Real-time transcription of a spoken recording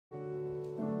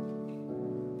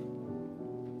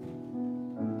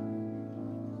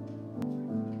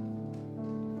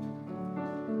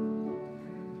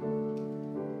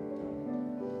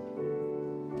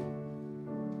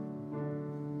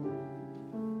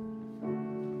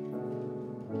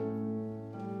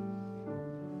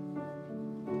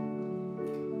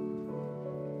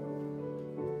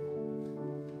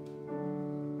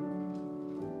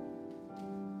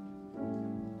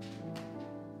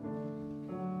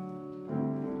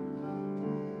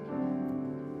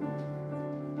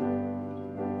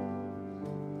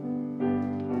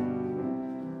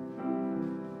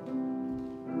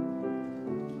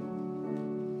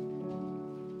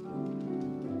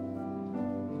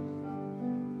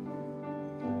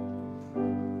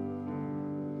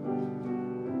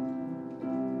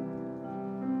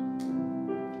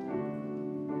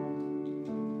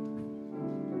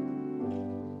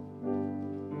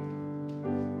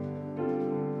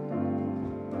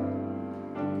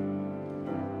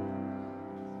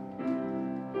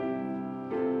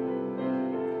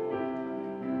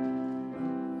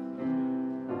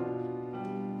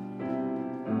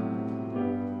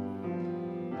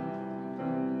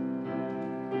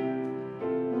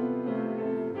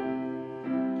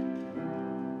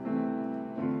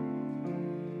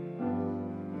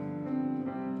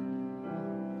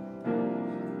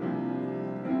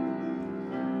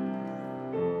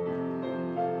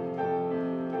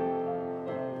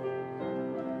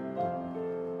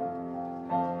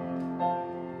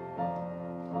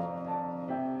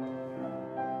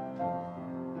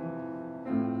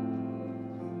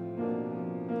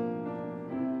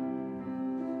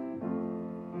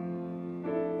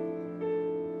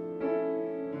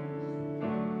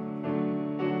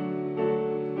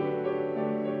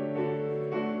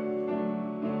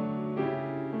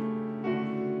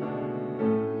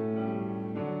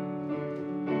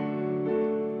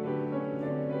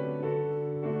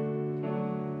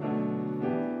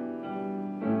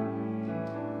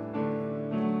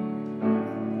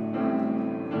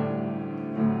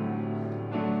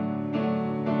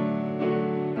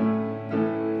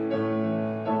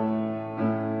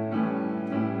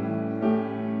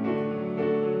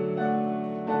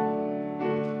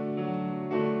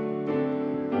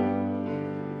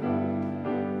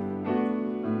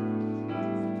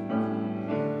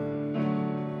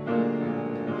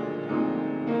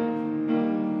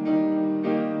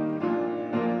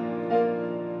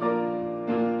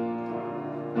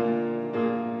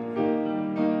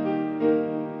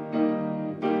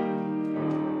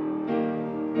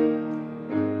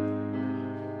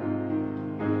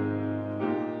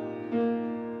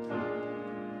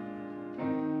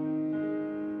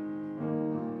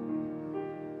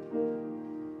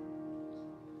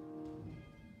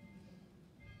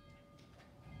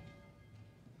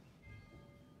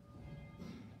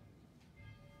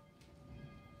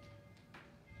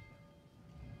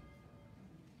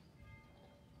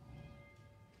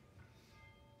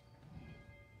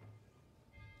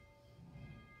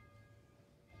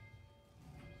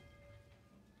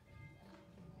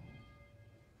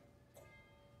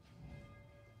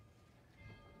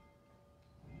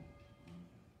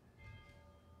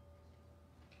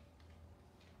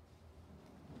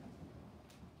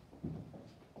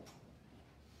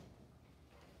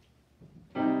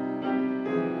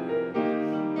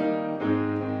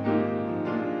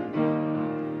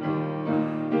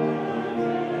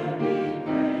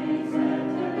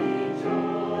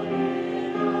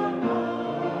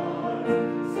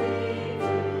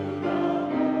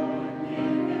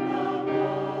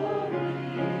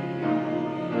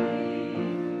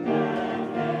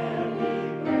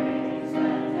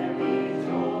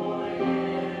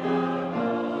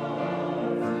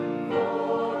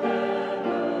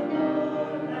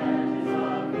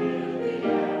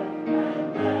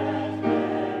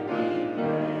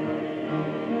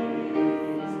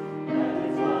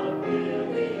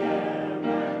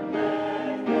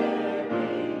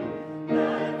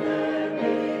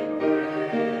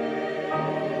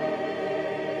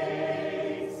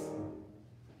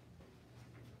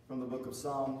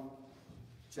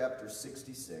chapter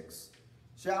 66.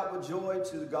 Shout with joy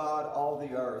to God, all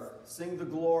the earth. Sing the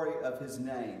glory of his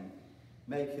name.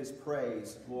 Make his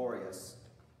praise glorious.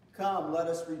 Come, let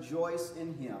us rejoice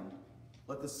in him.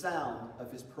 Let the sound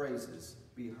of his praises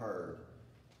be heard.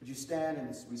 Would you stand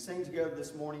and we sing together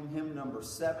this morning hymn number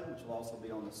 7, which will also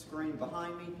be on the screen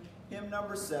behind me. Hymn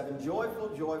number 7,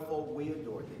 Joyful, Joyful, We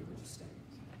Adore Thee. Would you stand?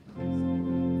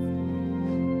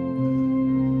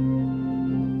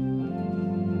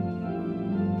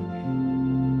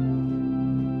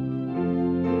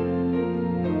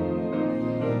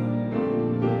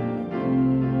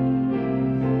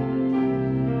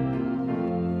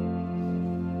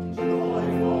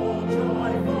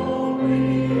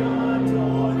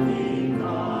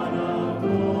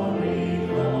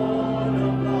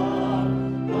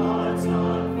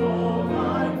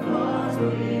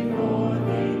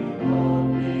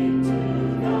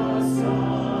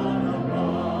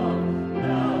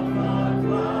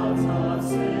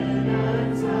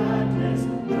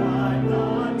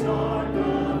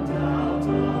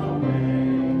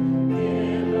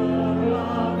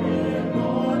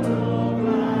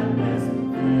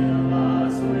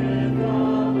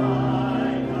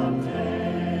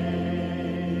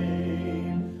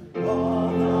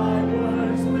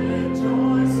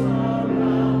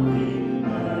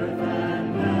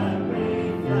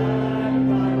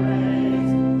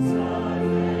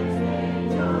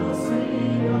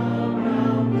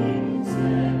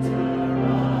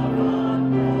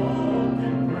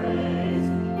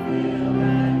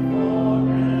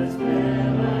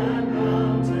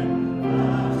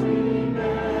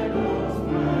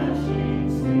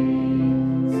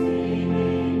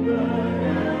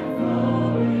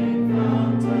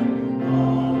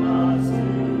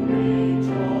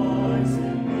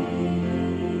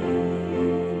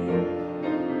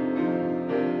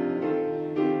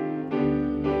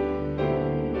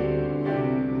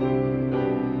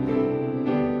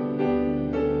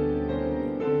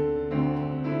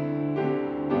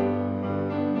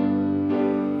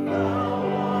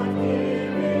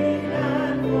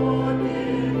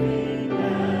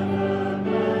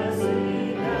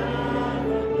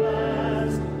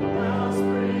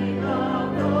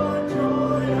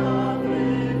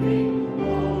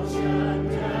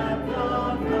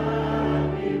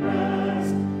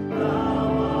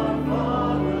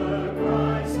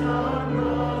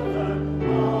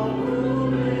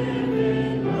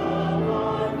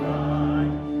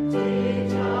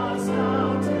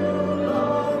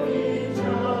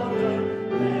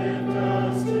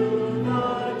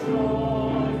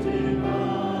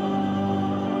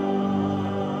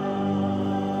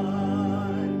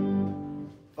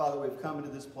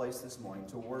 This morning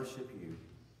to worship you,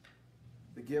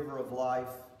 the giver of life,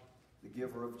 the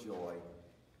giver of joy,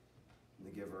 and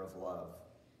the giver of love.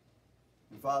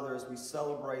 And Father, as we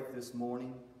celebrate this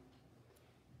morning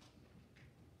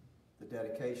the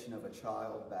dedication of a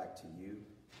child back to you,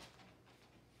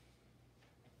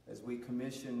 as we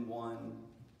commission one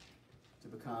to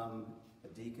become a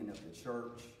deacon of the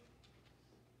church,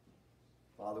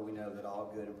 Father, we know that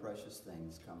all good and precious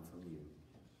things come from you.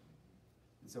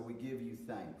 And so we give you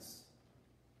thanks.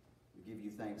 We give you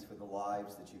thanks for the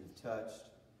lives that you have touched.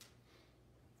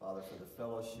 Father, for the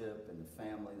fellowship and the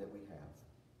family that we have.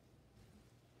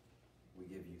 We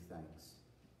give you thanks.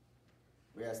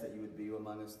 We ask that you would be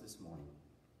among us this morning.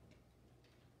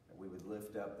 That we would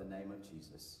lift up the name of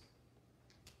Jesus.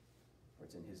 For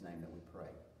it's in his name that we pray.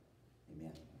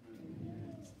 Amen.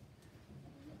 Amen.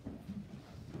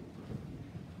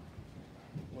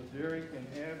 Well, Derek and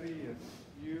Abby, if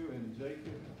you and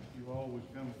Jacob, you all would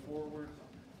come forward.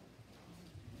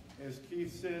 As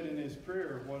Keith said in his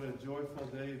prayer, what a joyful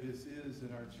day this is in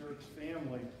our church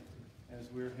family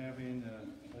as we're having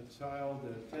a child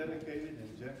dedicated.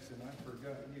 And Jackson, I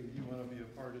forgot you. You want to be a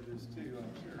part of this too,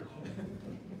 I'm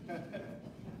sure.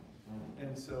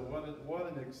 And so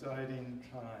what an exciting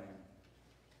time.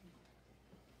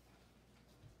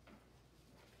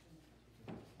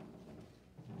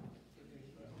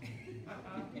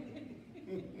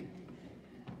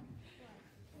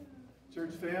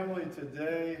 Church family,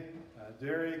 today,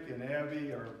 Derek and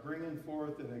Abby are bringing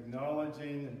forth and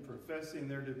acknowledging and professing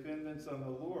their dependence on the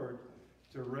Lord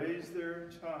to raise their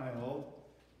child,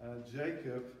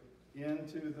 Jacob,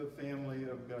 into the family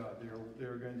of God.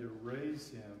 They're going to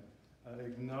raise him,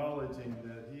 acknowledging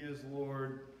that he is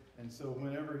Lord, and so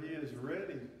whenever he is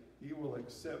ready, he will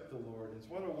accept the Lord. It's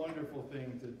what a wonderful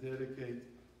thing to dedicate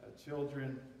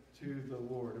children to the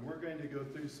Lord. And we're going to go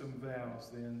through some vows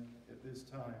then at this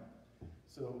time.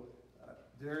 So,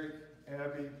 Derek,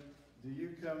 Abby, do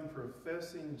you come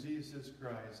professing Jesus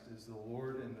Christ as the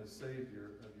Lord and the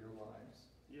Savior of your lives?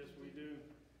 Yes, we do.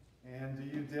 And do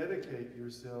you dedicate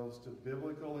yourselves to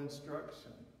biblical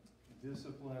instruction,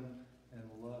 discipline, and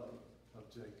love of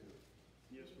Jacob?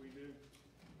 Yes, we do.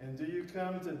 And do you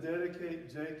come to dedicate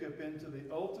Jacob into the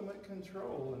ultimate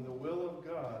control and the will of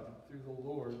God through the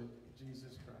Lord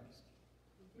Jesus Christ?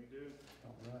 We do.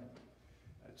 All right.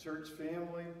 Church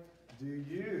family, do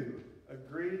you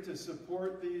agree to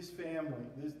support these parents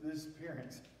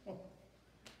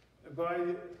by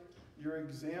your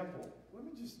example? Let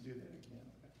me just do that again.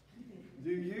 Do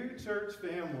you, church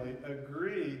family,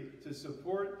 agree to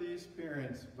support these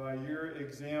parents by your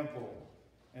example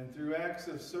and through acts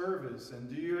of service? And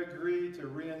do you agree to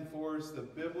reinforce the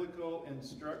biblical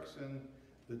instruction,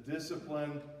 the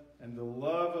discipline, and the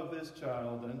love of this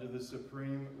child under the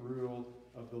supreme rule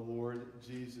of the Lord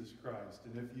Jesus Christ?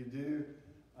 And if you do,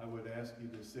 I would ask you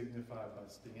to signify by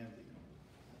standing.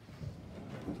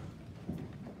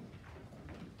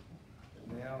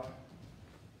 And now,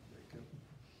 Jacob.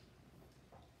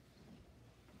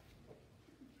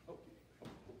 Oh.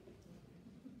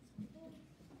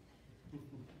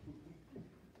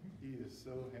 He is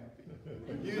so happy.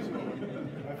 Usually,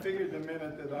 I figured the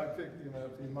minute that I picked him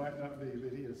up, he might not be,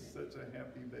 but he is such a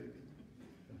happy baby.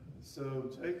 So,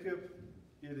 Jacob,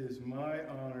 it is my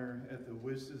honor at the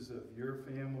wishes of your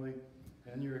family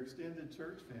and your extended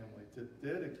church family to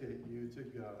dedicate you to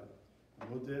God. And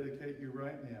we'll dedicate you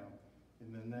right now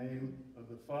in the name of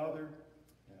the Father,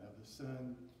 and of the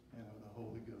Son, and of the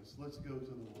Holy Ghost. Let's go to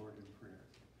the Lord in prayer.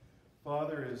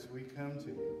 Father, as we come to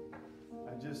you,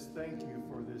 I just thank you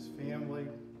for this family.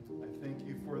 I thank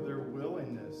you for their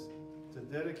willingness to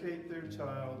dedicate their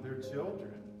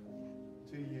children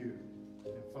to you.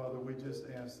 And Father, we just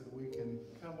ask that we can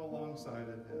come alongside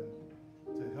of them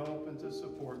to help and to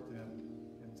support them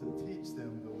and to teach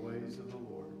them the ways of the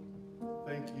Lord.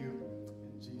 Thank you.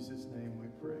 In Jesus' name we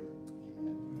pray.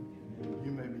 Amen.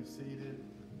 You may be seated.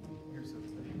 Here's a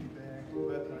baby bag.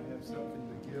 But I have something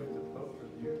to give to both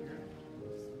of you here.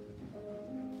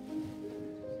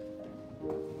 A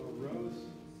rose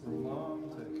for Mom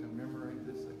to commemorate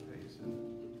this occasion.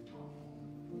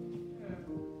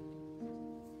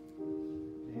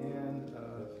 And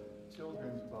a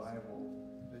children's Bible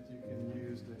that you can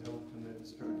use to help in the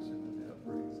instruction and the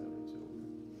upbringing of the children.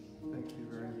 Thank you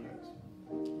very much.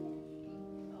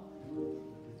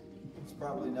 There's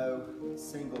probably no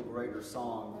single greater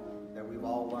song that we've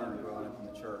all learned growing up in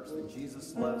the church than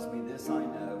Jesus Loves Me, This I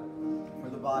Know, for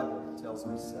the Bible tells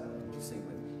me so. Would you sing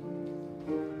with me?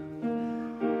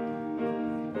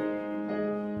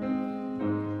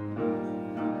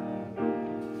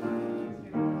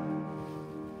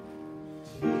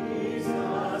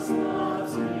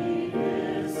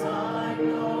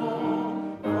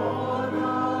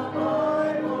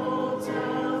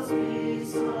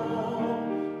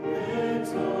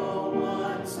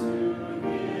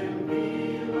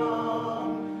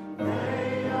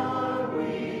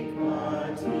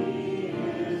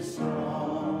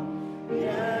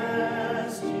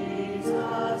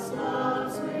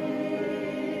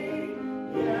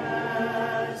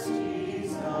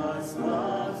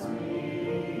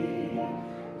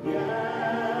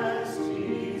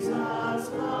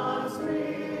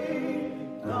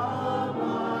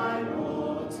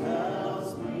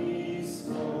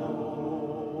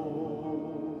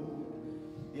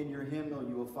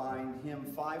 Hymn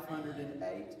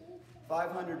 508.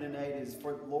 508 is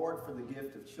for the Lord for the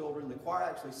gift of children. The choir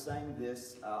actually sang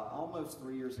this almost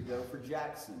 3 years ago for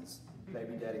Jackson's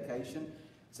baby dedication.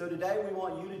 So today we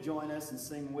want you to join us and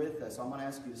sing with us. I'm going to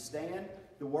ask you to stand.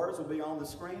 The words will be on the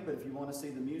screen, but if you want to see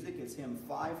the music, it's hymn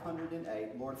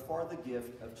 508, Lord for the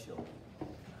gift of children.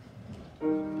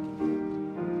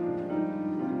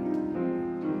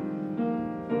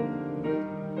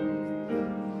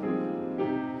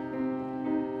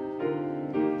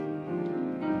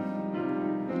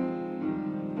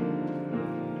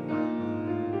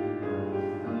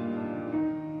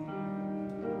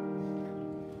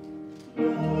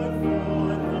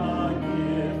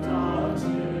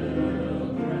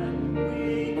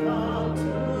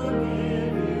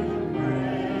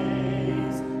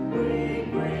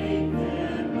 Bring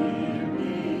them in.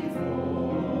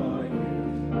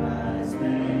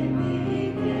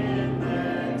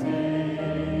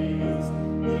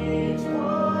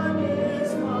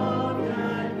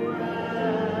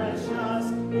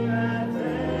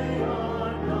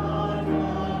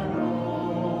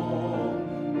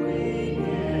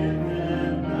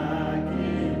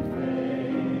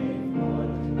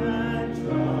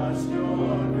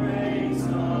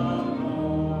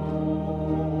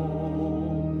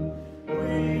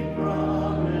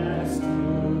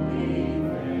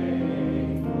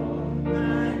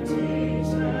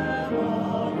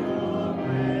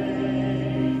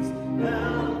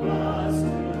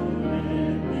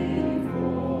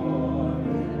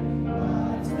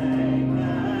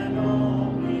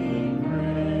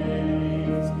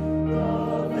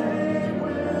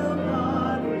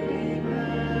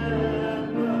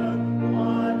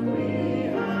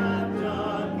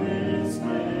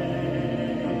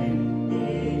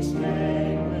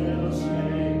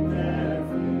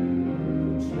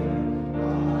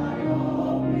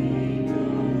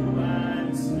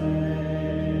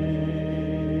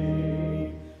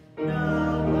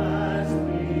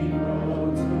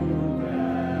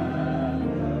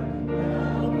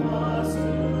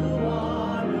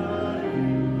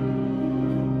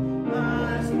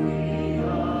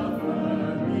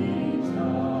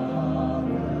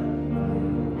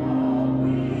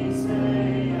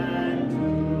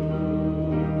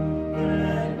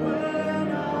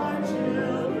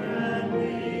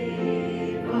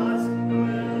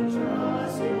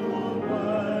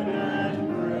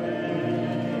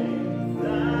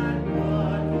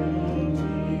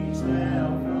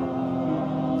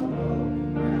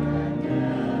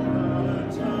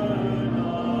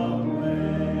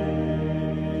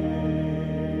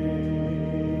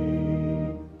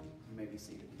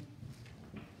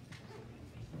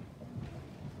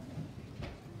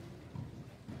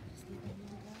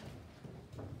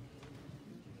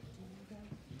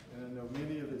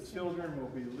 children will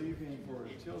be leaving for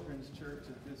a children's church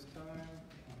at this time.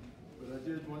 But I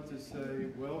did want to say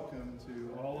welcome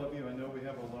to all of you. I know we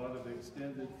have a lot of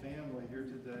extended family here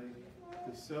today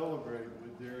to celebrate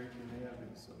with Derek and Abby,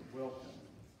 so welcome.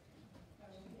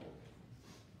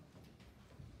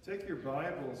 Take your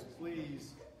Bibles,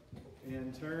 please,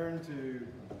 and turn to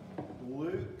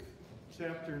Luke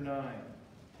chapter 9.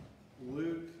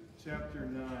 Luke chapter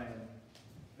 9.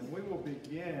 And we will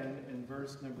begin in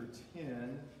verse number 10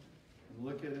 and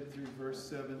look at it through verse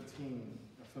 17.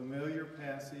 A familiar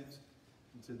passage.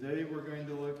 And today we're going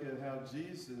to look at how he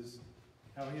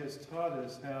has taught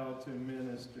us how to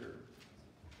minister.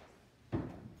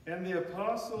 And the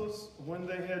apostles, when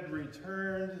they had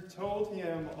returned, told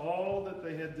him all that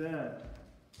they had done.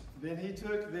 Then he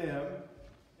took them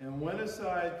and went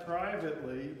aside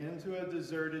privately into a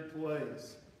deserted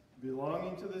place,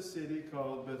 belonging to the city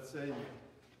called Bethsaida.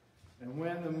 And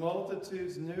when the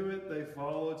multitudes knew it, they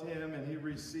followed him, and he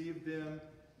received them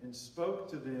and spoke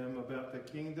to them about the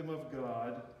kingdom of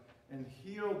God, and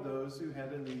healed those who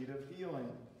had a need of healing.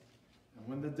 And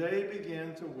when the day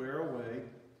began to wear away,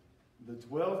 the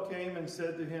 12 came and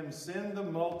said to him, "Send the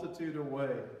multitude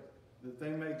away, that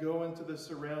they may go into the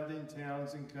surrounding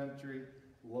towns and country,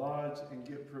 lodge and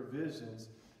get provisions,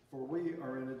 for we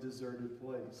are in a deserted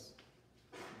place."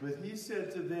 But he said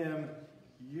to them,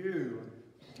 "You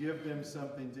give them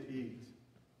something to eat."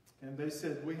 And they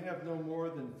said, "We have no more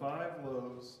than 5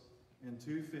 loaves and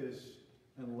 2 fish,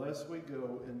 unless we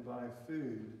go and buy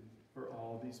food for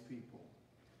all these people."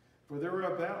 For there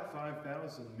were about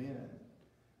 5,000 men.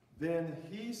 Then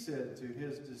he said to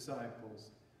his disciples,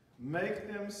 "Make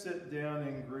them sit down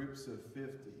in groups of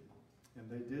 50. And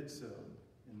they did so,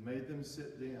 and made them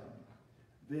sit down.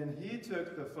 Then he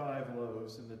took the 5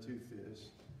 loaves and the 2 fish,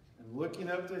 and looking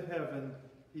up to heaven,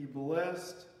 he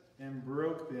blessed and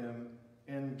broke them,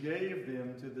 and gave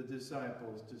them to the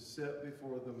disciples to set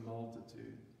before the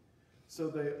multitude. So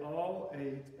they all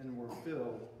ate and were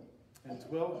filled, and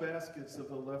 12 baskets of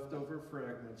the leftover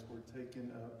fragments were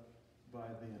taken up by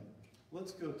them.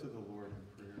 Let's go to the Lord in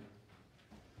prayer.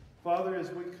 Father,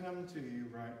 as we come to you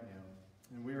right now,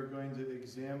 and we are going to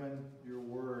examine your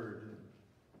word and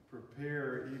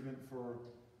prepare even for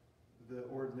the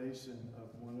ordination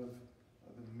of one of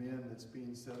the men that's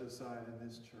being set aside in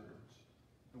this church.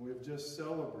 And we have just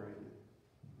celebrated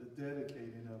the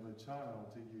dedicating of a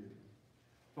child to you.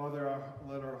 Father,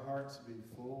 let our hearts be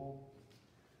full.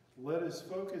 Let us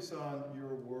focus on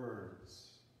your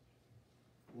words.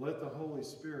 Let the Holy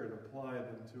Spirit apply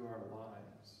them to our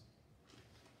lives.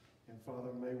 And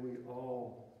Father, may we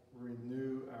all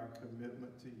renew our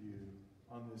commitment to you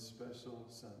on this special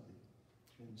Sunday.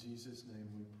 In Jesus' name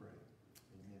we pray.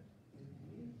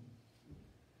 Amen.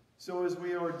 So as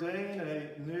we ordain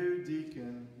a new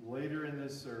deacon later in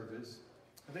this service,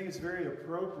 I think it's very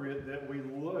appropriate that we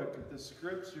look at the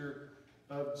scripture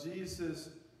of Jesus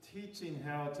teaching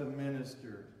how to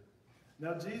minister.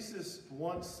 Now, Jesus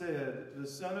once said, "The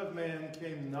Son of Man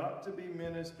came not to be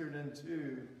ministered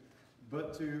unto,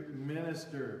 but to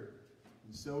minister."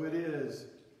 And so it is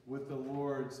with the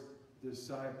Lord's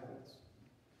disciples.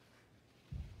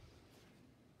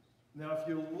 Now, if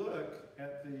you look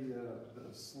at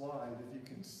the slide, if you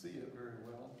can see it very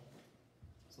well,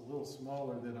 it's a little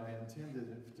smaller than I intended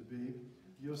it to be,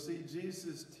 you'll see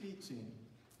Jesus teaching.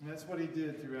 And that's what he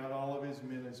did throughout all of his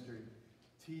ministry,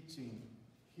 teaching,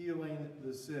 healing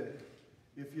the sick.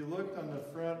 If you looked on the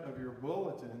front of your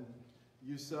bulletin,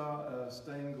 you saw a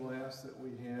stained glass that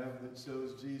we have that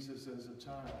shows Jesus as a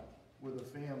child with a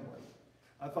family.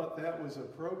 I thought that was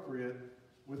appropriate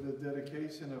with the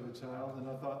dedication of a child, and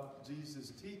I thought Jesus'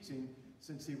 teaching,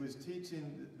 since he was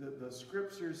teaching, the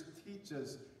scriptures teach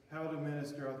us how to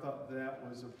minister, I thought that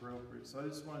was appropriate. So I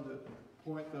just wanted to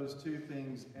point those two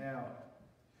things out.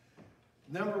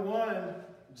 Number one,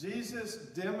 Jesus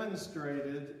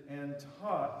demonstrated and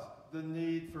taught the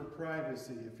need for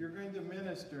privacy. If you're going to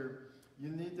minister, you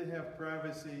need to have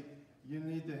privacy. You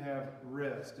need to have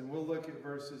rest. And we'll look at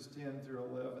verses 10 through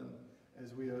 11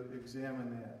 as we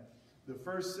examine that. The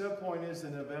first subpoint is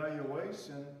an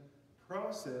evaluation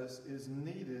process is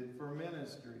needed for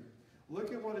ministry.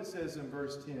 Look at what it says in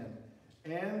verse 10.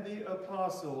 And the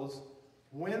apostles,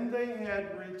 when they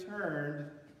had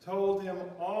returned, told him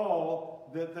all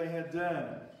that they had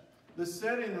done. The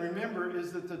setting, remember,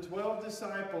 is that the 12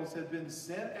 disciples had been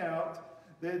sent out.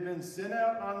 They had been sent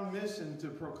out on mission to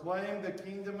proclaim the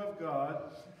kingdom of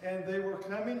God, and they were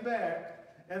coming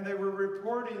back, and they were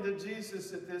reporting to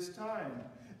Jesus at this time.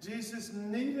 Jesus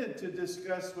needed to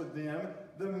discuss with them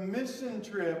the mission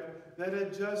trip that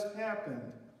had just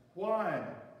happened. Why?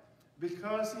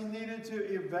 Because he needed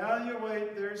to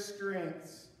evaluate their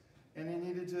strengths and he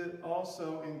needed to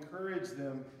also encourage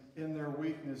them in their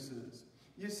weaknesses.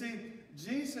 You see,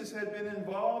 Jesus had been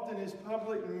involved in his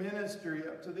public ministry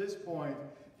up to this point,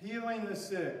 healing the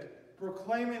sick,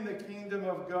 proclaiming the kingdom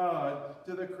of God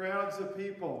to the crowds of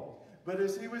people. But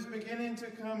as he was beginning to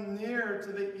come near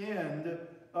to the end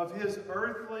of his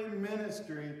earthly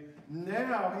ministry,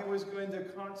 now he was going to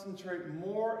concentrate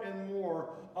more and more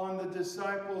on the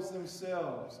disciples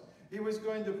themselves. He was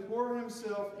going to pour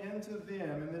himself into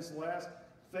them in this last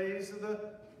phase of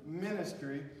the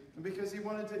ministry because he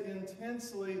wanted to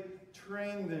intensely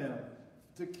train them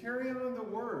to carry on the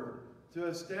word, to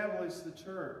establish the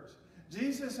church.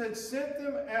 Jesus had sent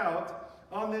them out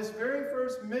on this very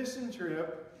first mission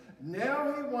trip.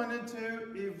 Now he wanted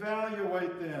to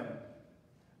evaluate them.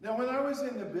 Now, when I was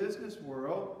in the business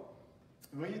world,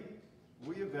 we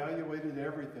evaluated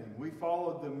everything. We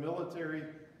followed the military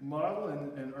model,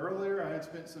 and earlier I had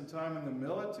spent some time in the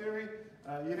military.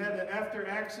 You had an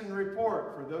after-action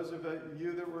report for those of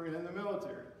you that were in the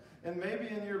military. And maybe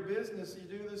in your business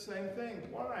you do the same thing.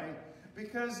 Why?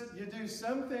 Because you do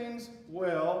some things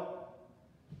well,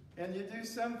 and you do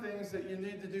some things that you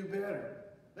need to do better.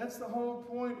 That's the whole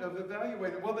point of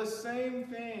evaluating. Well, the same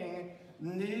thing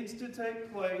needs to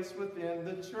take place within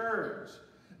the church.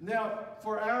 Now,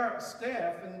 for our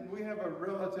staff, and we have a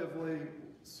relatively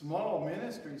small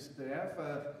ministry staff,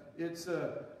 it's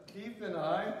Keith and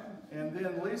I, and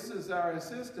then Lisa's our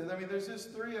assistant. I mean, there's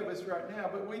just three of us right now,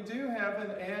 but we do have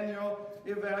an annual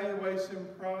evaluation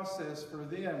process for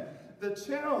them. The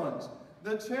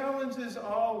challenge is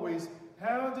always,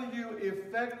 how do you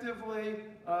effectively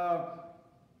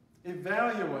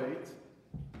evaluate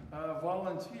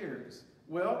volunteers?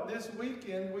 Well, this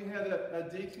weekend we had a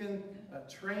deacon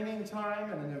training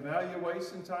time and an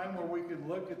evaluation time where we could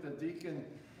look at the deacon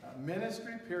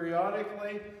ministry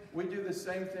periodically. We do the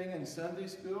same thing in Sunday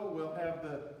school. We'll have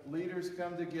the leaders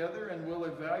come together and we'll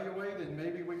evaluate, and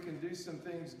maybe we can do some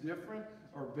things different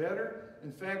or better.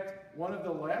 In fact, one of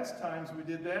the last times we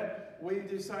did that, we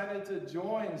decided to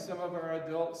join some of our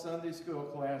adult Sunday school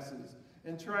classes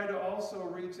and try to also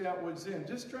reach out with Zoom.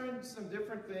 Just trying some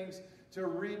different things to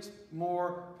reach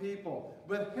more people.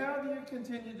 But how do you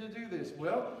continue to do this?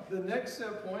 Well, the next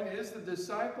point is the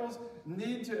disciples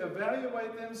need to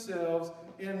evaluate themselves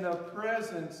in the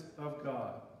presence of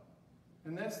God.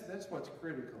 And that's what's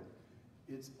critical.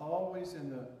 It's always in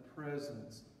the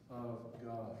presence of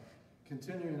God.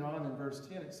 Continuing on in verse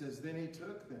 10, it says, "Then he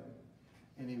took them,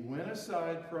 and he went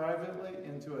aside privately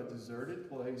into a deserted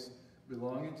place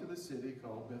belonging to the city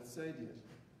called Bethsaida."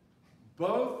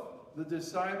 Both the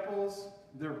disciples,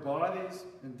 their bodies,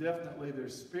 and definitely their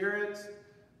spirits,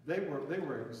 they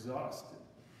were exhausted.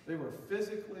 They were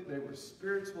physically, they were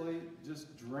spiritually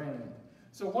just drained.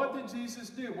 So what did Jesus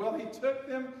do? Well, he took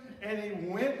them and he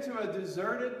went to a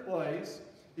deserted place.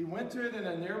 He went to it in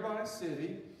a nearby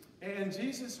city. And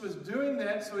Jesus was doing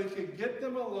that so he could get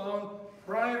them alone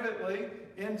privately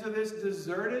into this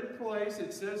deserted place.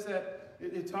 It says that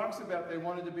it talks about they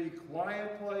wanted to be a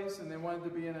quiet place and they wanted to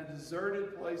be in a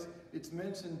deserted place. It's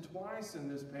mentioned twice in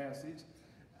this passage.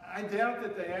 I doubt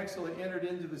that they actually entered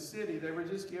into the city. They were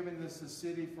just giving this the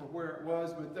city for where it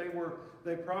was, but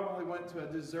they probably went to a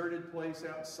deserted place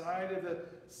outside of the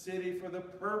city for the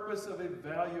purpose of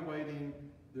evaluating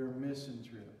their mission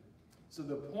trip. So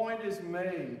the point is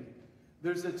made.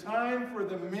 There's a time for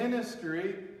the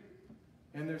ministry,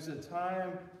 and there's a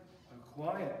time, a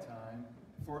quiet time,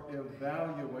 for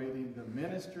evaluating the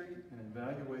ministry and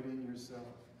evaluating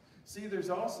yourself. See, there's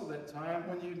also that time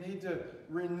when you need to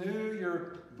renew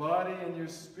your body and your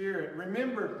spirit.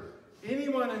 Remember,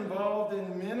 anyone involved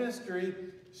in ministry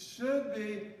should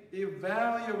be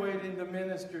evaluating the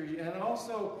ministry and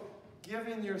also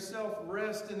giving yourself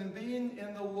rest and being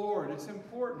in the Lord. It's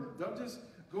important. Don't just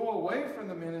go away from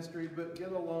the ministry, but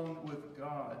get alone with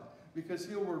God, because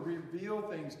he will reveal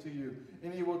things to you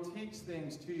and he will teach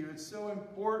things to you. It's so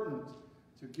important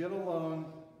to get alone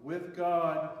with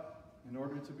God in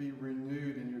order to be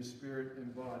renewed in your spirit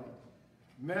and body.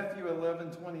 Matthew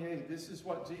 11:28, this is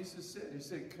what Jesus said. He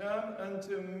said, "Come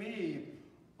unto me,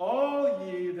 all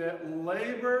ye that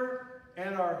labor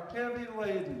and are heavy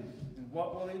laden, and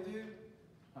what will he do?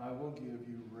 I will give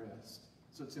you rest."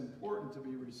 So it's important to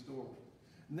be restored.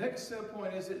 Next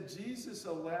point is that Jesus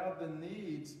allowed the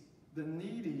needy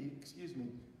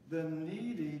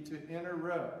to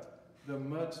interrupt the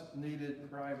much needed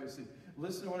privacy.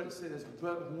 Listen to what it says.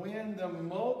 "But when the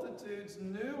multitudes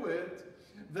knew it,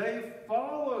 they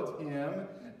followed him,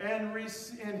 and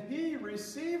he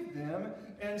received them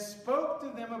and spoke to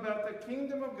them about the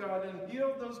kingdom of God and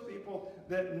healed those people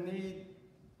that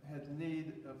had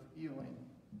need of healing."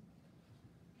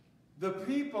 The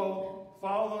people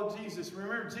followed Jesus.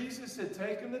 Remember, Jesus had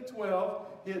taken the 12.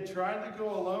 He had tried to go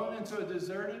alone into a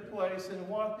deserted place. And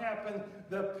what happened?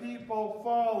 The people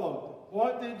followed.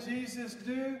 What did Jesus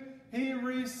do? He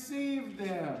received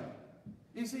them.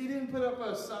 You see, he didn't put up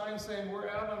a sign saying, we're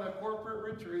out on a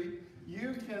corporate retreat.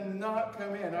 You cannot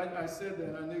come in. I said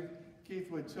that. I knew Keith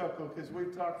would chuckle because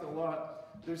we've talked a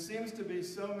lot. There seems to be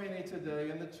so many today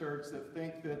in the church that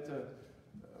think that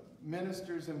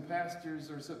ministers and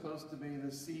pastors are supposed to be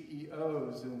the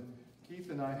CEOs. And Keith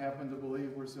and I happen to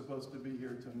believe we're supposed to be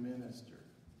here to minister.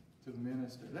 To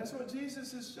minister. That's what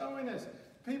Jesus is showing us.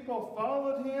 People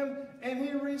followed him and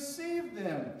he received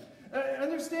them.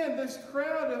 Understand, this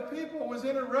crowd of people was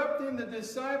interrupting the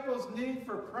disciples' need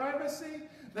for privacy.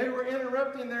 They were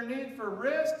interrupting their need for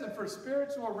rest and for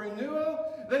spiritual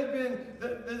renewal.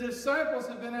 The disciples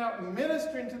had been out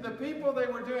ministering to the people. They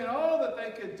were doing all that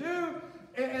they could do.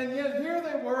 And yet here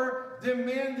they were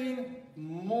demanding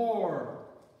more.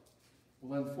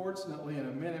 Well, unfortunately, in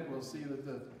a minute, we'll see that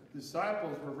the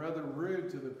disciples were rather rude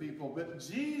to the people. But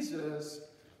Jesus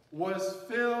was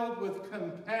filled with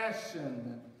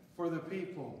compassion for the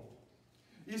people.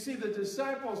 You see, the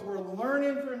disciples were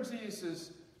learning from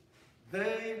Jesus.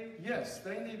 They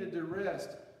needed to rest,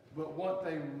 but what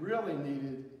they really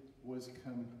needed was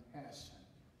compassion.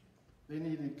 They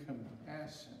needed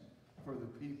compassion for the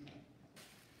people.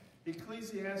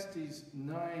 Ecclesiastes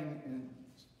 9 and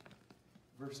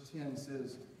verse 10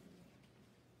 says,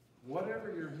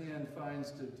 whatever your hand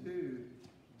finds to do,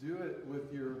 do it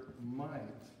with your might.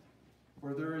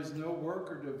 For there is no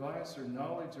work or device or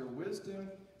knowledge or wisdom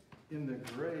in the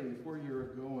grave where you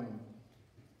are going.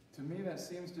 To me, that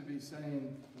seems to be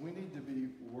saying we need to be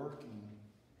working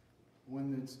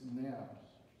when it's now.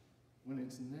 When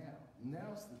it's now.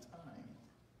 Now's the time.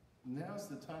 Now's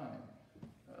the time.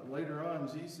 Later on,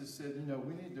 Jesus said,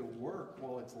 we need to work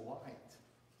while it's light.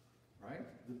 Right?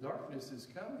 The darkness is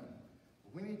coming.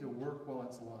 We need to work while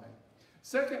it's light.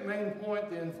 Second main point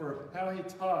then for how he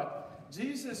taught,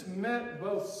 Jesus met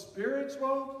both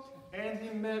spiritual and he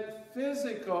met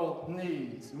physical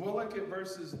needs. And we'll look at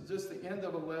verses just the end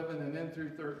of 11 and then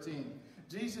through 13.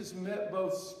 Jesus met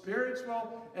both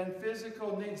spiritual and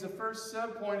physical needs. The first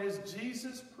subpoint is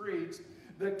Jesus preached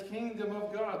the kingdom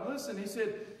of God. Listen, he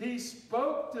said he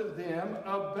spoke to them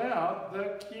about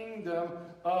the kingdom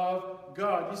of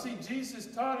God. You see,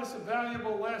 Jesus taught us a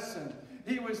valuable lesson.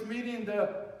 He was meeting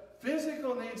the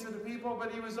physical needs of the people,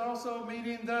 but he was also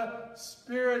meeting the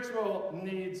spiritual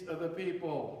needs of the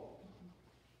people.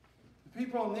 The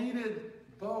people needed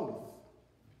both.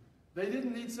 They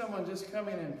didn't need someone just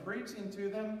coming and preaching to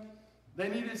them. They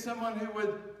needed someone who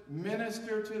would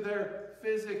minister to their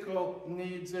physical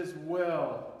needs as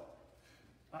well.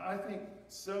 I think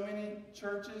so many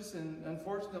churches and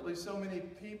unfortunately so many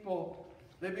people,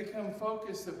 they become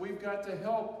focused that we've got to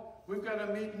help. We've got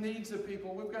to meet needs of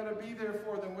people. We've got to be there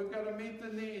for them. We've got to meet the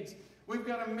needs. We've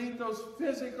got to meet those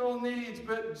physical needs.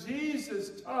 But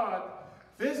Jesus taught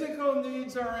physical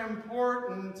needs are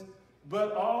important,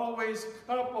 but always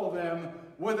couple them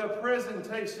with a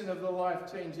presentation of the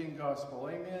life-changing gospel.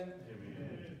 Amen?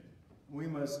 Amen. We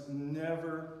must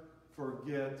never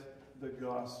forget the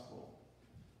gospel.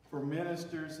 For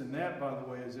ministers, and that, by the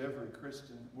way, is every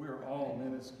Christian. We're all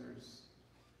ministers.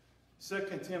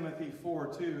 2 Timothy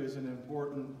 4:2 is an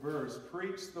important verse.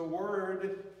 Preach the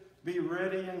word, be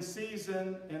ready in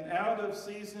season, and out of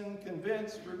season,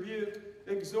 convince, rebuke,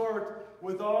 exhort,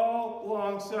 with all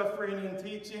long-suffering and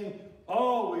teaching.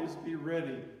 Always be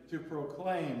ready to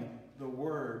proclaim the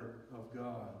word of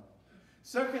God.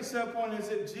 Second subpoint is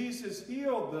that Jesus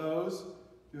healed those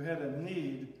who had a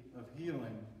need of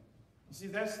healing. You see,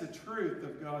 that's the truth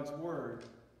of God's word.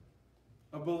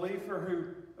 A believer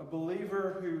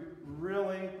who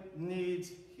really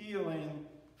needs healing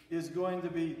is going to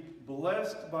be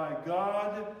blessed by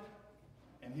God,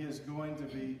 and he is going to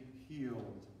be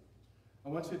healed. I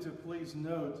want you to please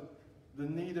note, the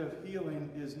need of healing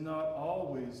is not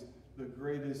always the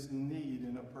greatest need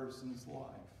in a person's life.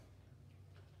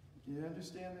 Do you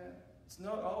understand that? It's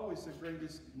not always the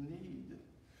greatest need.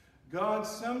 God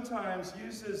sometimes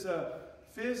uses a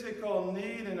physical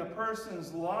need in a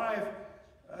person's life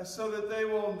so that they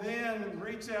will then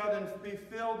reach out and be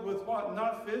filled with what?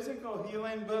 Not physical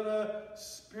healing, but a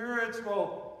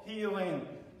spiritual healing,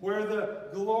 where the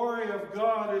glory of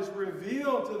God is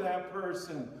revealed to that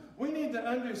person. We need to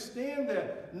understand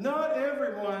that not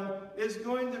everyone is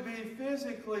going to be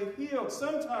physically healed.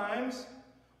 Sometimes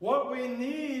what we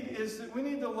need is that we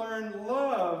need to learn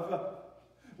love.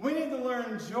 We need to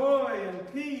learn joy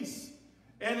and peace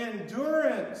and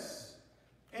endurance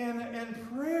and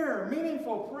prayer,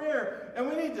 meaningful prayer. And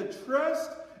we need to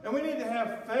trust and we need to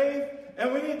have faith,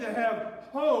 and we need to have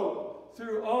hope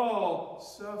through all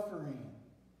suffering.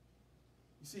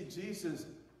 You see, Jesus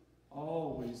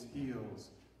always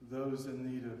heals those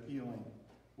in need of healing,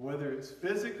 whether it's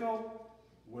physical,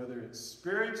 whether it's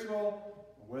spiritual,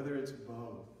 or whether it's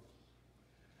both.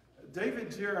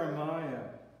 David Jeremiah,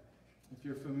 if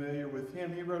you're familiar with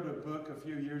him, he wrote a book a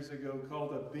few years ago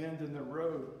called A Bend in the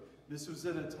Road. This was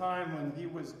at a time when he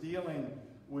was dealing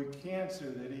with cancer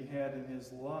that he had in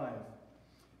his life.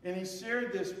 And he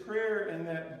shared this prayer in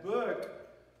that book,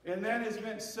 and that has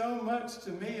meant so much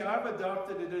to me. I've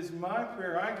adopted it as my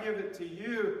prayer. I give it to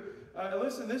you.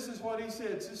 Listen, this is what he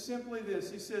said. It's just simply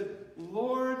this. He said,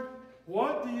 Lord,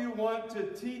 what do you want to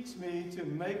teach me to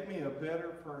make me a better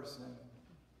person?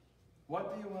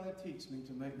 What do you want to teach me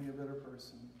to make me a better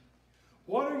person?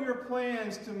 What are your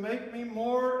plans to make me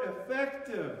more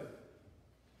effective?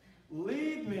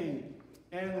 Lead me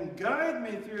and guide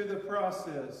me through the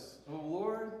process. Oh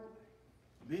Lord,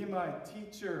 be my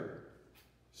teacher.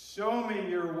 Show me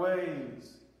your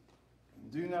ways.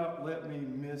 And do not let me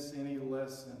miss any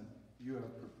lesson you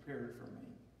have prepared for me.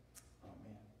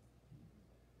 Amen.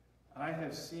 I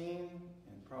have seen,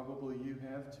 and probably you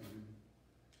have too,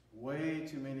 way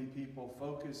too many people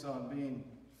focus on being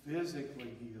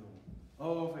physically healed.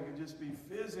 Oh, if I could just be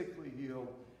physically healed.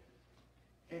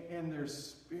 And their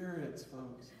spirits,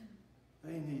 folks,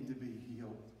 they need to be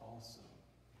healed also.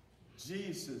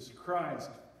 Jesus Christ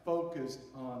focused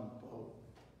on both.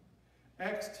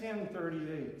 Acts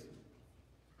 10:38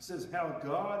 says how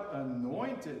God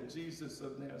anointed Jesus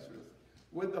of Nazareth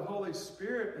with the Holy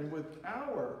Spirit and with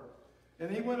power.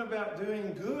 And he went about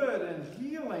doing good and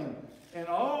healing and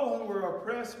all who were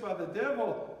oppressed by the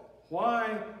devil.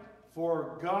 Why?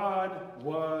 For God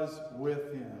was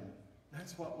with him.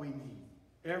 That's what we need.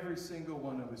 Every single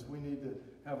one of us. We need to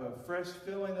have a fresh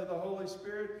filling of the Holy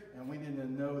Spirit, and we need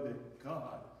to know that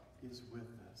God is with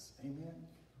us. Amen?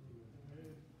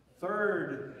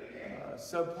 Third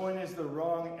subpoint is the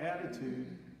wrong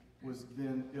attitude was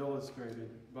then illustrated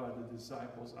by the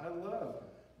disciples. I love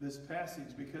this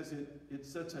passage because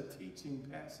it's such a teaching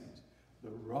passage. The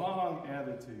wrong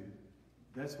attitude.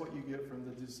 That's what you get from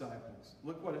the disciples.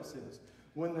 Look what it says.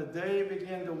 When the day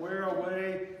began to wear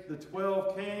away, the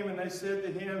 12 came and they said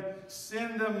to him,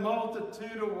 send the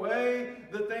multitude away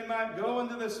that they might go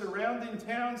into the surrounding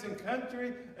towns and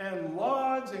country and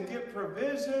lodge and get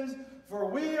provisions, for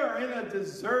we are in a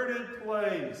deserted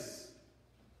place.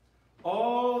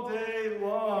 All day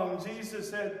long,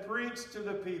 Jesus had preached to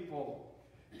the people.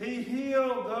 He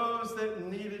healed those that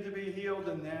needed to be healed,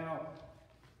 and now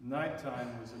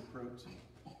nighttime was approaching.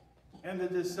 And the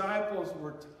disciples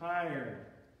were tired.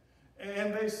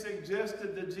 And they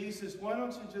suggested to Jesus, why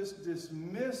don't you just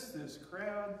dismiss this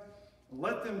crowd?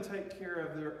 Let them take care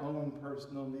of their own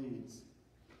personal needs.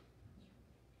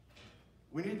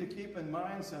 We need to keep in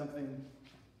mind something.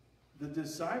 The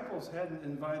disciples hadn't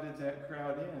invited that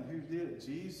crowd in. Who did?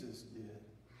 Jesus did.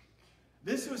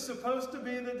 This was supposed to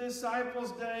be the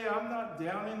disciples' day. I'm not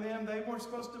downing them. They were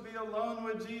supposed to be alone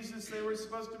with Jesus. They were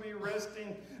supposed to be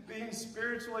resting, being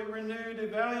spiritually renewed,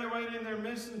 evaluating their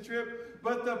mission trip.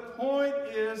 But the point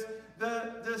is,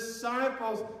 the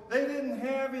disciples, they didn't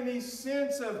have any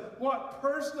sense of what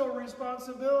personal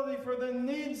responsibility for the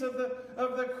needs of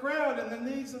the crowd. And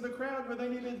the needs of the crowd were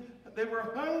they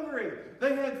were hungry.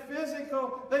 They had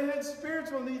physical, they had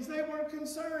spiritual needs. They weren't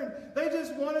concerned. They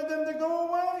just wanted them to go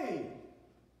away.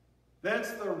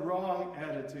 That's the wrong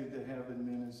attitude to have in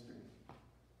ministry.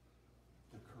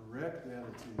 The correct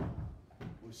attitude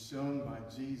was shown by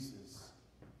Jesus.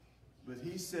 But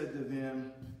he said to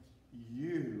them,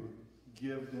 you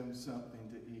give them something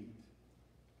to eat.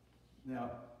 Now,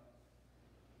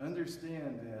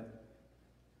 understand that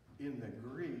in the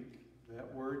Greek,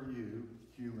 that word you,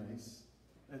 humes,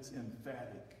 that's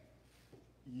emphatic.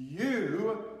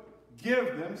 You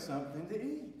give them something to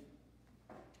eat.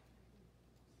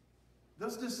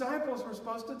 Those disciples were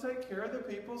supposed to take care of the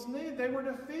people's need. They were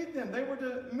to feed them. They were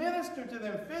to minister to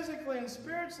them physically and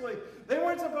spiritually. They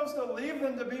weren't supposed to leave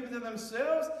them to be to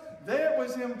themselves. That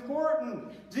was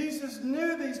important. Jesus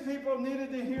knew these people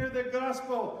needed to hear the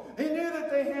gospel. He knew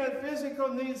that they had physical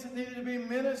needs that needed to be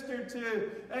ministered to.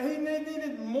 And he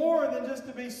needed more than just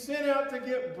to be sent out to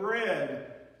get bread.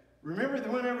 Remember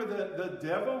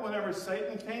whenever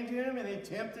Satan came to him and he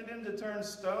tempted him to turn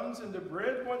stones into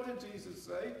bread, what did Jesus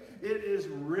say? It is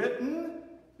written,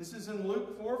 this is in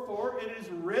Luke 4:4, it is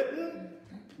written,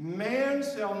 man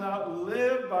shall not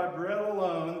live by bread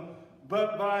alone,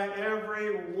 but by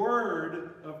every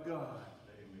word of God.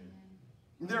 Amen.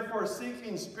 Therefore,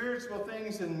 seeking spiritual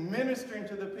things and ministering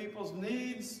to the people's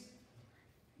needs,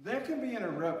 that can be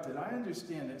interrupted. I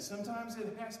understand it. Sometimes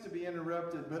it has to be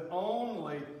interrupted, but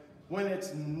only when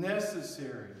it's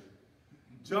necessary.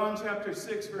 John chapter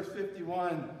 6, verse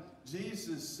 51,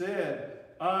 Jesus said,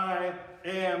 I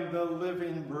am the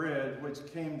living bread which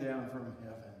came down from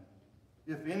heaven.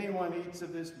 If anyone eats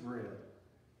of this bread,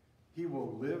 he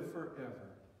will live forever.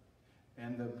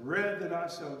 And the bread that I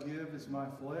shall give is my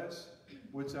flesh,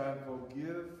 which I will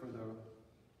give for the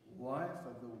life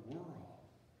of the world.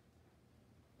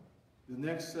 The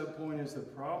next subpoint is the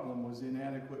problem was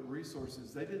inadequate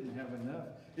resources. They didn't have enough.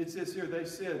 It says here, they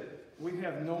said, we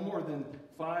have no more than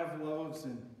 5 loaves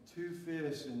and 2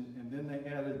 fish. And then they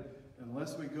added,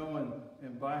 unless we go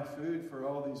and buy food for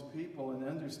all these people. And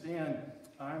understand,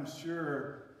 I'm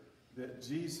sure that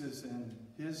Jesus and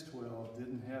his 12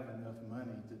 didn't have enough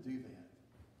money to do that.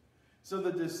 So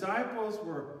the disciples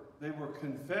were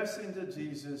confessing to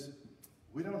Jesus,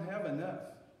 we don't have enough.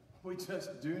 We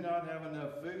just do not have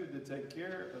enough food to take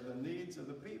care of the needs of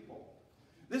the people.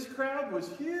 This crowd was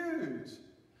huge.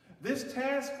 This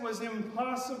task was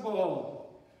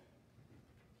impossible.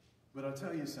 But I'll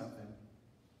tell you something.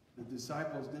 The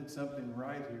disciples did something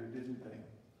right here, didn't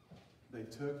they? They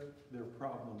took their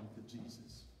problem to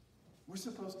Jesus. We're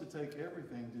supposed to take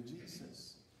everything to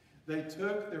Jesus. They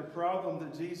took their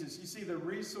problem to Jesus. You see, the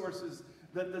resources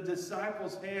that the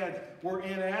disciples had were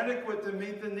inadequate to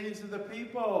meet the needs of the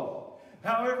people.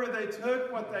 However, they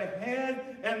took what they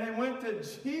had and they went to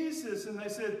Jesus and they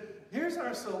said, here's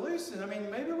our solution. I mean,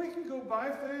 maybe we can go buy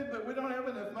food, but we don't have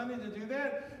enough money to do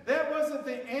that. That wasn't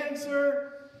the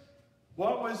answer.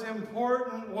 What was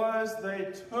important was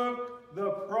they took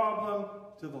the problem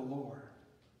to the Lord.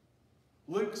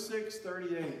 Luke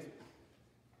 6:38.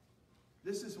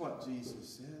 This is what Jesus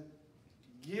said.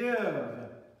 Give,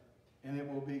 and it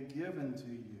will be given to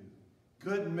you.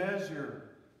 Good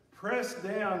measure, pressed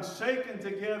down, shaken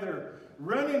together,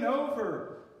 running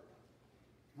over,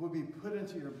 will be put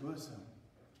into your bosom.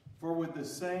 For with the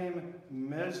same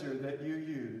measure that you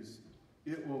use,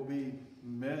 it will be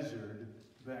measured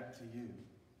back to you.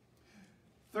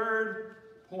 Third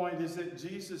point is that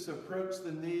Jesus approached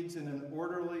the needs in an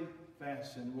orderly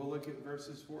fashion. We'll look at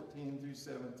verses 14 through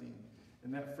 17.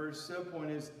 And that first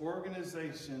subpoint is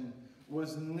organization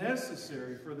was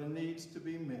necessary for the needs to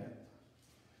be met.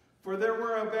 For there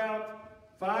were about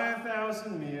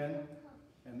 5,000 men,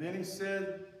 and then he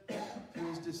said to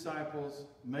his disciples,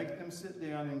 make them sit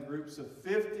down in groups of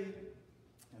 50,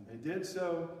 and they did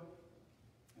so,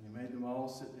 and he made them all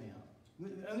sit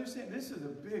down. Understand, this is a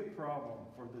big problem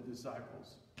for the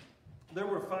disciples. There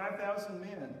were 5,000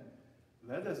 men.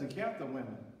 That doesn't count the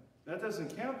women. That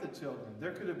doesn't count the children.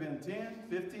 There could have been 10,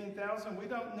 15,000. We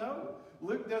don't know.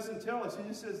 Luke doesn't tell us. He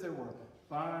just says there were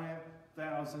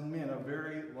 5,000 men, a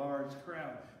very large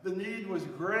crowd. The need was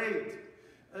great.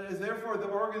 Therefore, the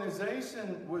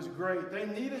organization was great. They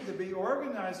needed to be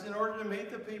organized in order to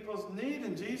meet the people's need.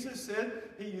 And Jesus said,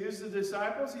 he used the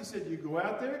disciples. He said, you go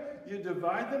out there, you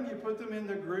divide them, you put them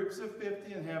into groups of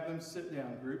 50 and have them sit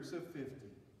down, groups of 50.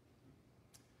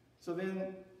 So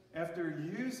then, after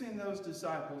using those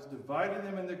disciples, dividing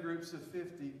them into groups of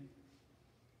 50,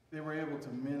 they were able to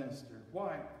minister.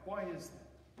 Why? Why is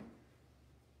that?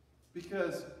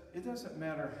 Because it doesn't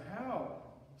matter how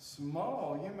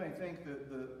small you may think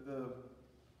that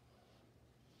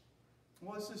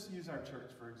well, let's just use our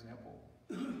church, for example.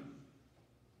 Do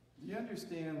you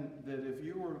understand that if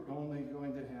you were only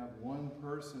going to have one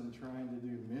person trying to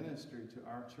do ministry to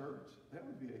our church, that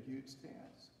would be a huge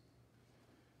task?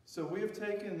 So we have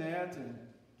taken that,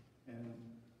 and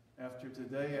after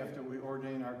today, after we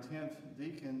ordain our 10th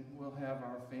deacon, we'll have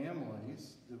our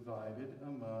families divided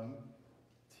among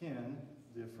 10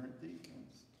 different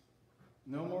deacons.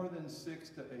 No more than 6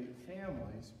 to 8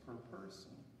 families per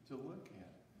person to look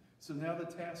at. So now the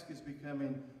task is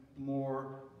becoming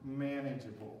more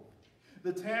manageable.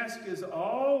 The task is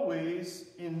always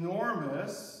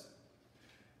enormous,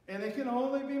 and it can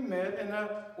only be met in an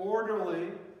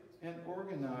orderly and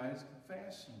organized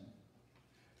fashion.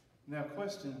 Now,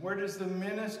 question, where does the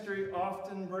ministry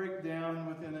often break down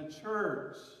within a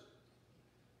church?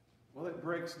 Well, it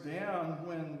breaks down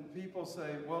when people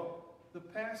say, well, the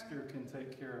pastor can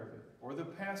take care of it, or the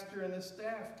pastor and the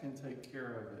staff can take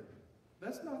care of it.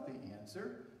 That's not the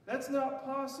answer. That's not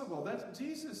possible.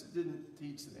 Jesus didn't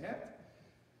teach that.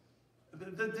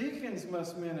 The deacons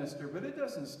must minister, but it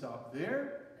doesn't stop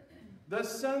there. The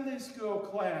Sunday school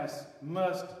class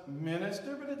must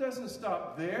minister, but it doesn't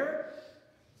stop there.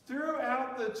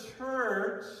 Throughout the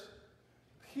church,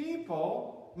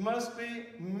 people must be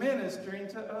ministering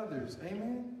to others.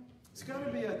 Amen? It's got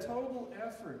to be a total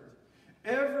effort.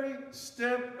 Every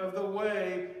step of the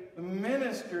way,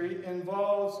 ministry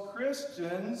involves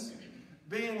Christians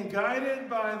being guided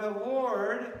by the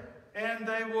Lord, and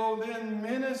they will then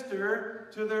minister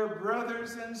to their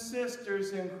brothers and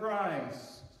sisters in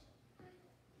Christ.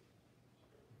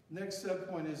 Next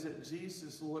subpoint is that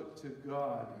Jesus looked to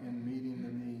God in meeting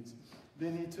the needs.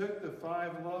 Then he took the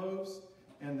 5 loaves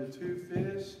and the 2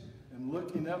 fish, and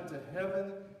looking up to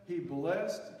heaven, he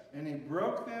blessed, and he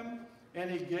broke them, and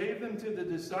he gave them to the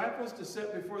disciples to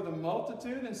set before the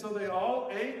multitude. And so they all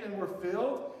ate and were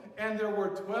filled, and there were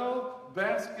 12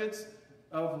 baskets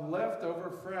of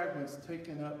leftover fragments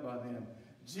taken up by them.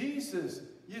 Jesus,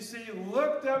 you see,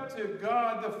 looked up to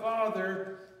God the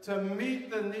Father to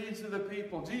meet the needs of the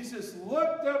people. Jesus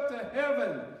looked up to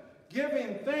heaven,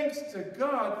 giving thanks to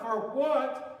God for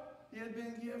what he had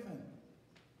been given.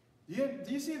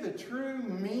 Do you see the true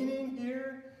meaning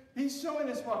here? He's showing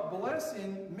us what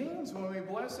blessing means when we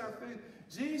bless our food.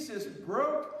 Jesus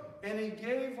broke and he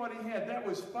gave what he had. That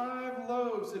was 5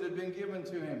 loaves that had been given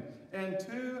to him and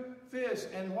 2 fish.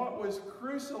 And what was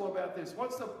crucial about this?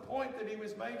 What's the point that he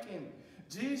was making?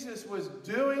 Jesus was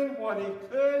doing what he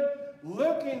could,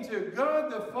 looking to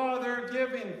God the Father,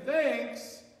 giving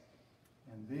thanks,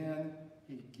 and then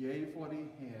he gave what he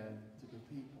had to the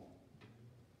people.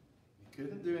 He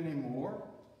couldn't do any more.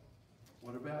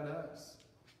 What about us?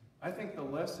 I think the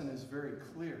lesson is very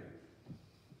clear.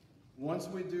 Once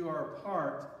we do our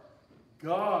part,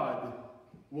 God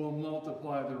will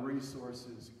multiply the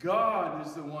resources. God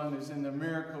is the one who's in the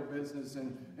miracle business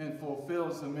and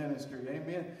fulfills the ministry.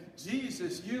 Amen.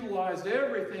 Jesus utilized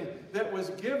everything that was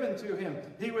given to him.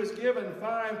 He was given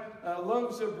 5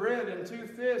 loaves of bread and 2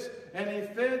 fish, and he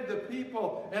fed the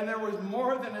people, and there was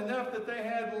more than enough that they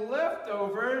had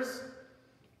leftovers.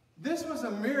 This was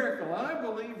a miracle. I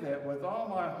believe that with all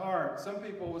my heart. Some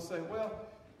people will say, well,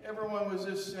 everyone was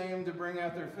just shamed to bring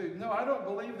out their food. No, I don't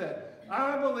believe that.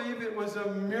 I believe it was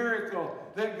a miracle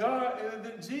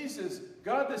that Jesus,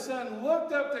 God the Son,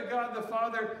 looked up to God the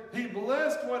Father. He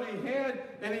blessed what he had,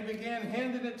 and he began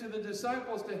handing it to the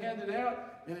disciples to hand it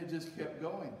out, and it just kept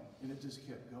going, and it just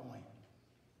kept going.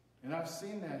 And I've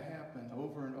seen that happen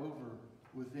over and over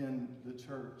within the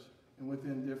church and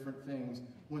within different things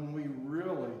when we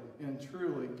really and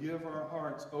truly give our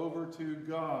hearts over to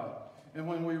God. And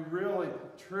when we really,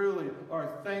 truly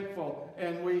are thankful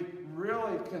and we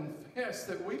really confess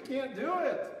that we can't do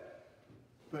it.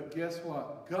 But guess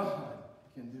what? God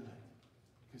can do it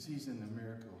because he's in the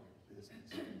miracle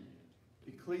business.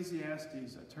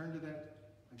 Ecclesiastes, I turn to that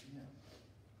again.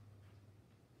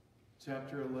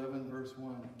 Chapter 11, verse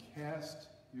 1. Cast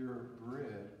your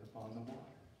bread upon the water.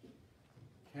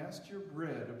 Cast your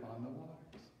bread upon the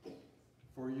waters,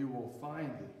 for you will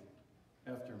find it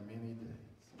after many days.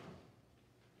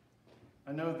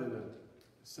 I know that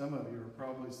some of you are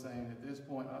probably saying at this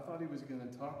point, I thought he was going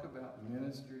to talk about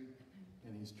ministry,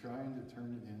 and he's trying to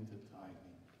turn it into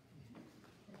tithing.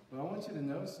 But I want you to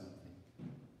know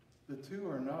something. The two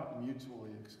are not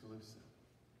mutually exclusive.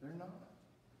 They're not.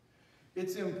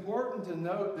 It's important to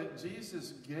note that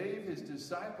Jesus gave his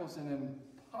disciples an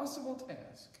impossible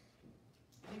task.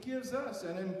 He gives us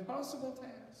an impossible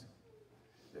task.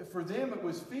 For them, it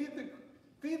was feed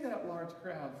that large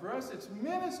crowd. For us, it's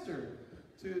minister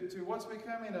to what's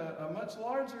becoming a much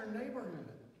larger neighborhood.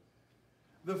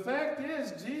 The fact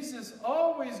is, Jesus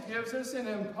always gives us an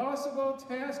impossible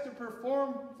task to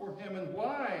perform for him. And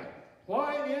why?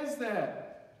 Why is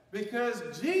that? Because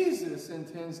Jesus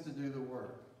intends to do the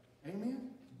work.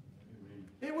 Amen?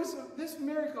 It was this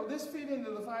miracle, this feeding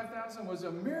of the 5,000 was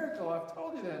a miracle. I've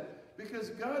told you that because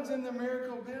God's in the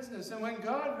miracle business. And when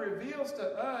God reveals to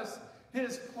us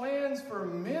his plans for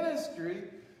ministry,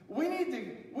 we need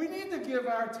to give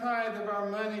our tithe of our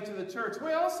money to the church.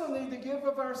 We also need to give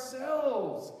of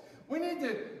ourselves. We need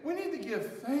to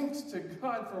give thanks to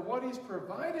God for what he's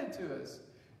provided to us.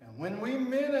 And when we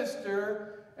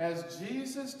minister as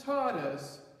Jesus taught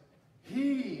us,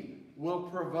 he will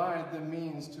provide the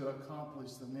means to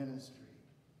accomplish the ministry.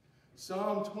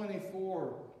 Psalm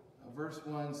 24, verse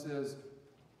 1 says,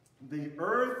 "The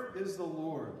earth is the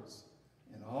Lord's,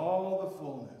 and all the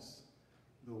fullness,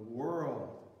 the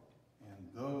world and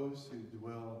those who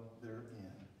dwell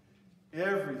therein."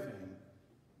 Everything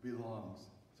belongs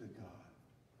to God.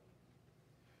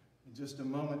 In just a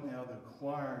moment now, the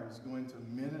choir is going to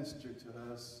minister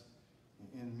to us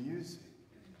in music.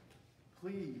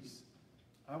 Please,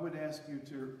 I would ask you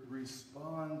to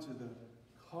respond to the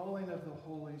calling of the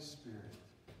Holy Spirit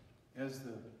as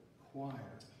the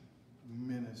choir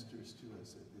ministers to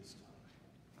us at this time.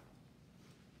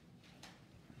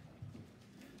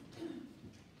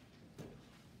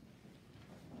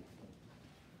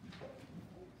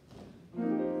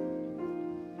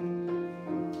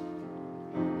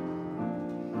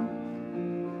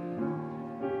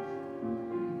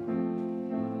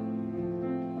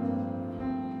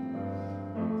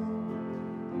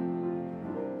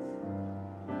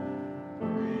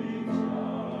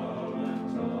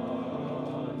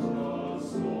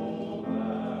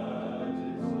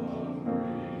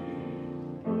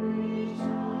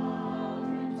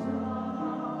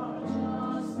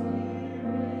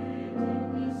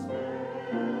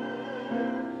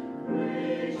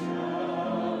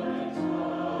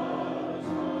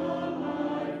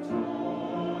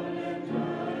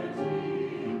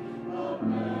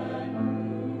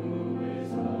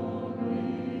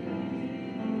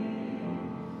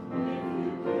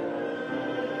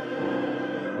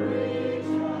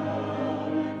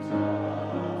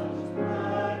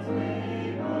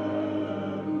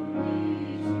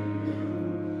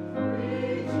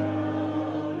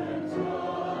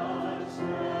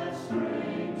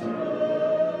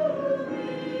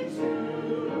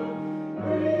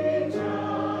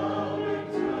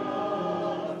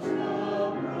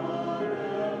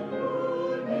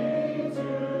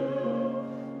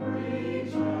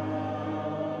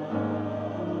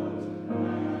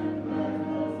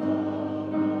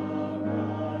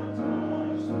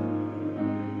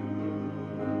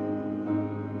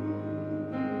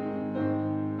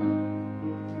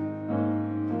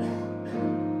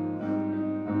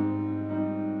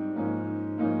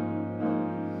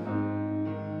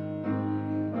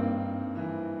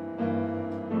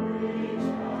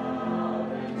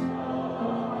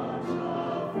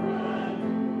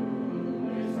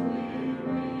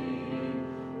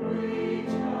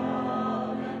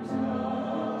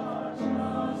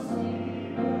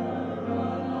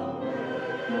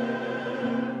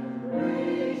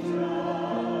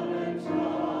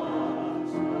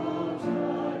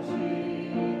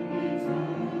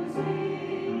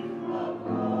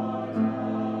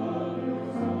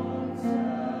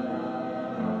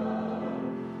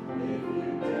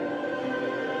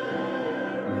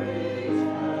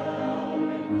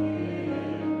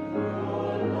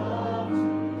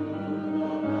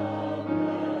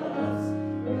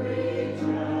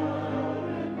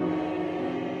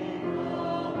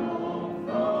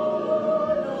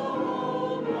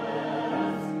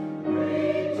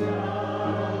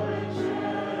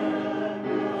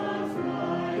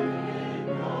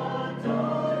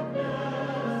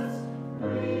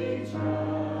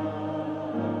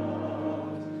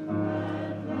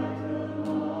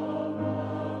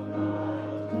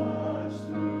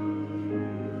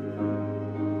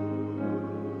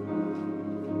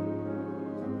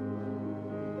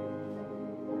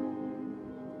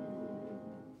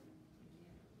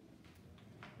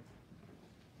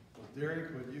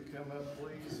 come up,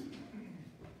 please?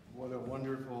 What a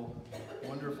wonderful,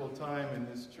 wonderful time in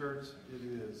this church it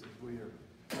is as we are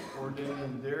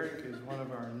ordaining Derek as one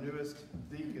of our newest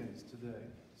deacons today.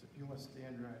 So if you want to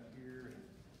stand right here and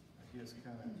I guess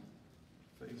kind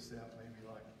of face out maybe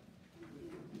like,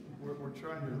 we're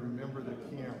trying to remember the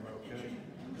camera, okay?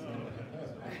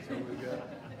 So we've got,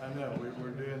 I know,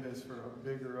 we're doing this for a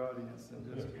bigger audience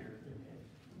than just here.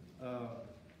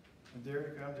 And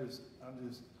Derek,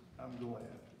 I'm glad.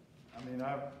 I mean,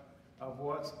 I've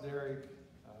watched Derek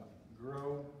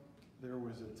grow. There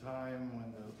was a time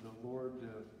when the Lord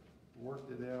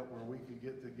worked it out where we could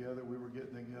get together. We were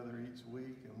getting together each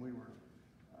week, and we were,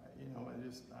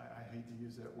 I hate to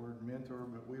use that word mentor,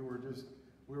 but we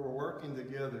were working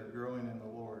together, growing in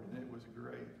the Lord, and it was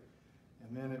great.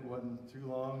 And then it wasn't too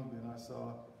long, then I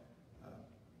saw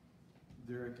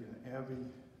Derek and Abby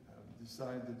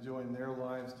decided to join their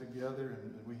lives together,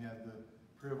 and we had the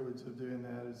privilege of doing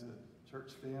that as a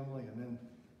church family. And then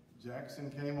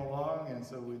Jackson came along, and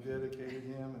so we dedicated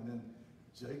him, and then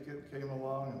Jacob came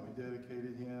along, and we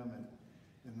dedicated him. And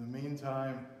in the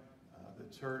meantime,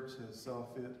 the church has saw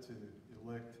fit to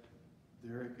elect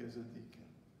Derek as a deacon.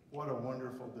 What a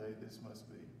wonderful day this must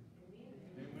be.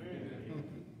 Amen.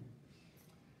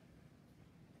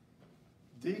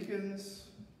 Deacons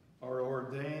are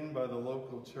ordained by the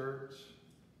local church,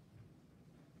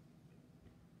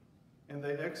 and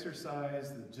they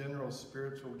exercise the general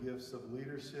spiritual gifts of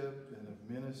leadership and of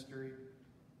ministry.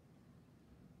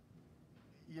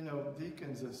 You know,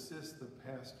 deacons assist the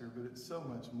pastor, but it's so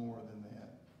much more than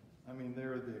that. I mean,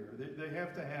 they're there. They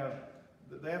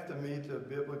have to meet the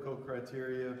biblical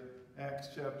criteria. Acts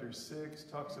chapter 6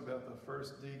 talks about the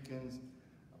first deacons.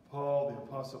 Paul, the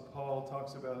Apostle Paul,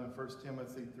 talks about in 1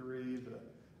 Timothy 3 the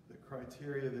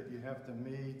criteria that you have to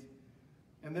meet.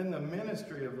 And then the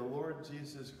ministry of the Lord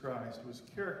Jesus Christ was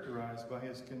characterized by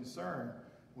his concern.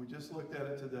 We just looked at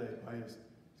it today, by his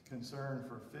concern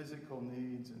for physical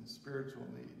needs and spiritual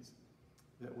needs,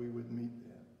 that we would meet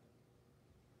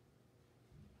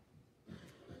that.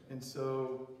 And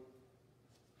so,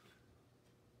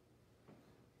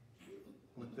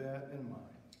 with that in mind,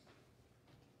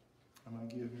 I'm going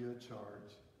to give you a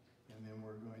charge, and then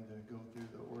we're going to go through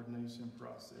the ordination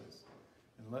process.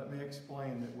 And let me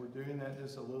explain that we're doing that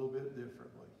just a little bit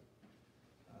differently.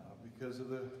 Because of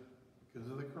the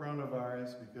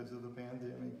coronavirus, because of the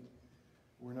pandemic,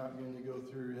 we're not going to go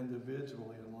through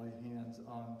individually and lay hands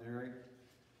on Derek.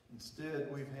 Instead,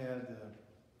 we've had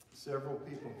several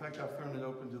people. In fact, I've thrown it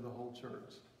open to the whole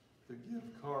church to give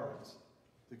cards,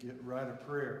 to write a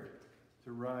prayer,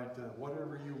 to write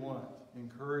whatever you want,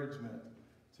 encouragement,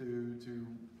 to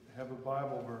have a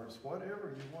Bible verse,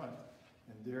 whatever you want.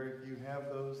 And Derek, you have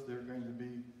those. They're going to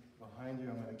be behind you.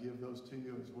 I'm going to give those to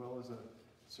you as well as a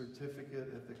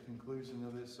certificate at the conclusion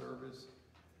of this service.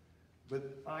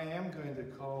 But I am going to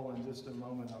call in just a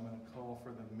moment, I'm going to call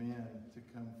for the men to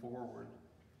come forward.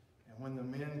 And when the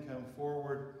men come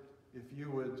forward, if you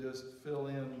would just fill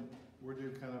in, we'll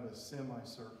do kind of a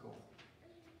semicircle.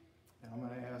 And I'm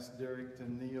going to ask Derek to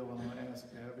kneel, and I'm going to ask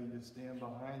Abby to stand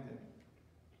behind him,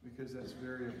 because that's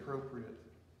very appropriate.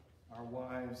 Our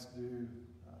wives do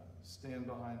stand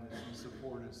behind us and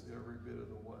support us every bit of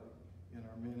the way in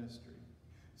our ministry.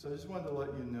 So I just wanted to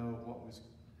let you know what was,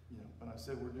 when I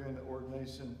said we're doing the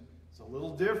ordination, it's a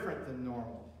little different than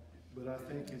normal, but I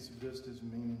think it's just as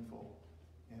meaningful,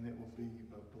 and it will be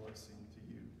a blessing to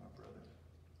you, my brother.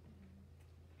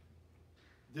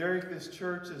 Derek, this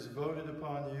church has voted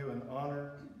upon you an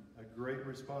honor, a great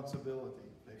responsibility.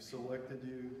 They've selected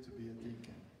you to be a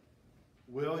deacon.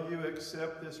 Will you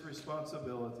accept this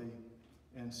responsibility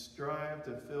and strive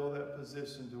to fill that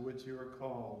position to which you are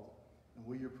called? And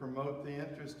will you promote the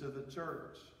interest of the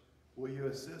church? Will you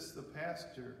assist the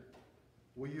pastor?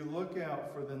 Will you look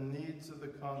out for the needs of the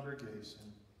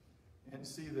congregation and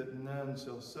see that none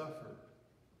shall suffer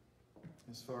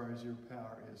as far as your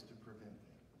power is to prevent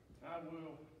it? I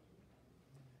will.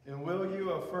 And will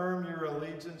you affirm your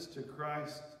allegiance to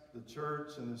Christ, the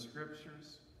church, and the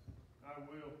scriptures? I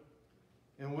will.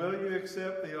 And will you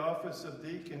accept the office of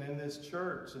deacon in this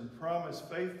church and promise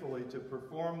faithfully to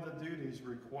perform the duties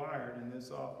required in this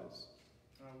office?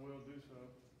 I will do so.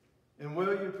 And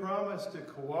will you promise to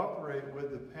cooperate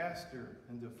with the pastor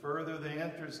and to further the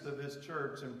interest of this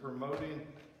church in promoting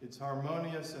its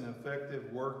harmonious and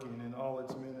effective working in all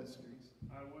its ministries?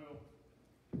 I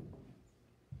will.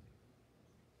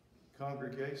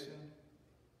 Congregation,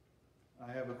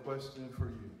 I have a question for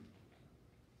you.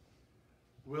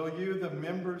 Will you, the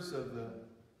members of the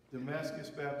Damascus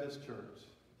Baptist Church,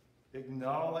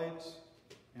 acknowledge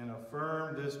and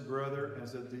affirm this brother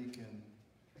as a deacon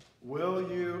Will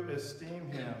you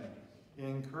esteem him,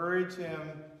 encourage him,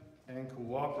 and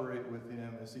cooperate with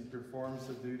him as he performs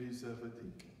the duties of a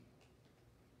deacon?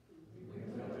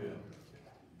 Amen.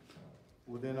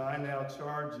 Well, then I now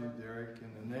charge you, Derek,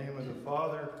 in the name of the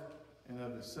Father, and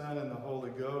of the Son, and the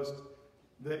Holy Ghost,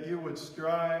 that you would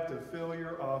strive to fill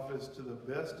your office to the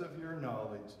best of your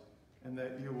knowledge, and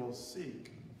that you will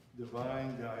seek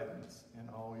divine guidance in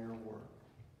all your work.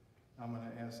 I'm going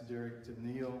to ask Derek to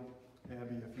kneel.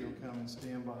 Abby, if you'll come and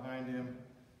stand behind him.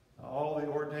 All the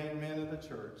ordained men in the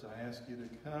church, I ask you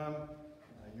to come.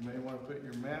 You may want to put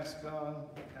your mask on,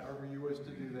 however you wish to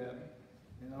do that.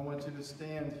 And I want you to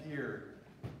stand here.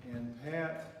 And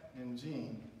Pat and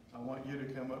Jean, I want you to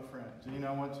come up front. Jean,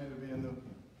 I want you to be in the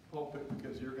pulpit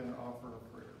because you're going to offer a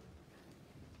prayer.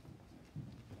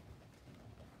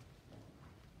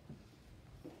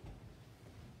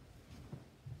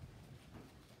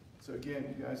 So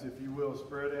again, you guys, if you will,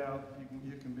 spread out.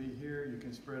 You can be here. You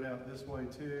can spread out this way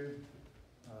too.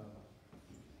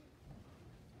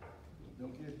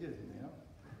 Don't get hidden now.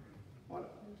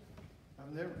 What?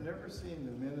 I've never seen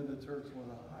the men of the church want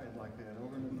to hide like that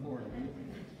over in the corner.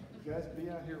 You guys be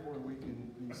out here where we can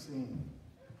be seen.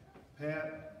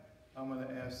 Pat, I'm going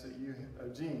to ask that you,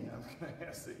 Jean, I'm going to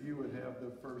ask that you would have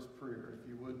the first prayer, if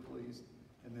you would please.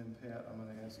 And then Pat, I'm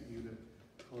going to ask you to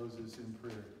close this in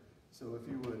prayer. So if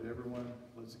you would, everyone,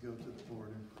 let's go to the Lord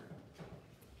in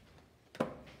prayer.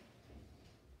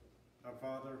 Our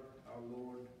Father, our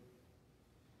Lord,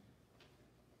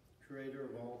 Creator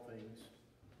of all things,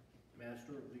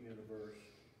 Master of the universe,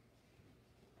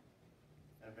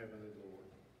 our Heavenly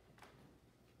Lord,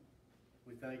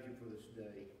 we thank you for this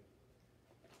day,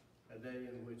 a day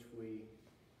in which we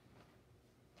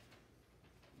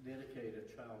dedicate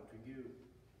a child to you.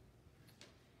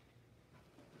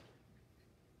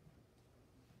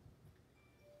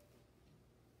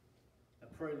 I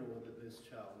pray, Lord, that this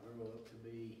child grow up to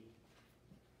be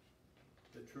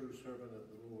the true servant of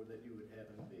the Lord that you would have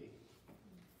him be.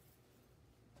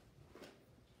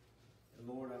 And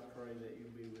Lord, I pray that you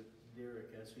be with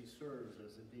Derek as he serves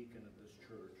as a deacon of this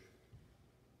church.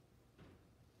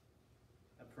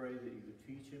 I pray that you would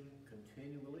teach him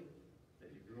continually,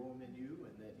 that you grow him in you,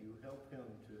 and that you help him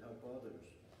to help others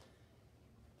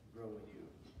grow in you.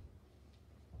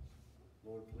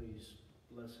 Lord, please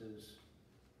bless his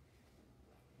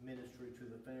ministry to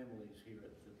the families here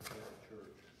at the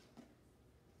church.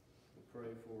 We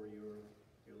pray for your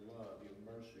love, your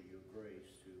mercy, your grace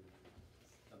to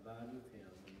abide with him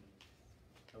and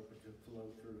help it to flow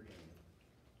through him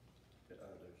to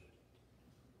others.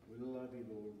 We love you,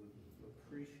 Lord. We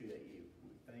appreciate you.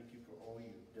 We thank you for all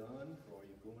you've done, for all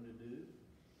you're going to do,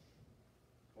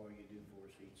 for all you do for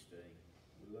us each day.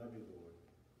 We love you, Lord.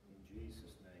 In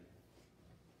Jesus' name.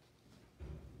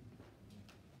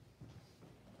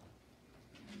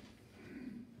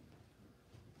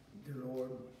 Dear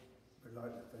Lord, we'd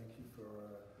like to thank you for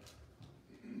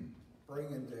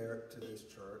bringing Derek to this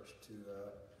church to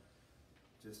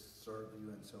just serve you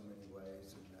in so many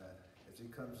ways. And as he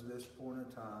comes to this point in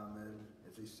time and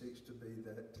as he seeks to be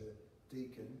that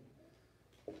deacon,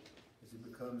 as he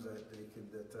becomes that deacon,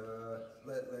 that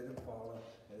let him follow,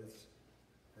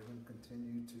 let him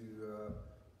continue to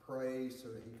pray so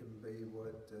that he can be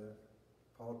what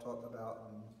Paul talked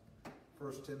about in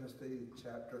 1 Timothy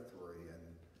chapter 3. And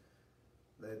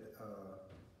let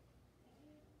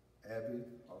Abby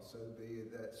also be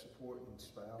that supporting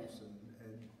spouse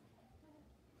and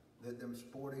let them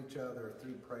support each other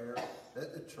through prayer.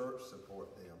 Let the church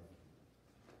support them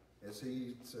so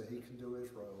he can do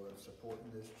his role of supporting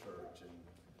this church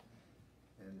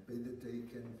and be the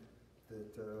deacon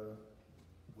that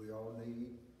we all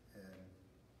need.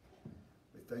 And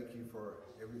we thank you for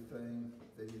everything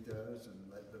that he does, and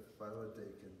let the fellow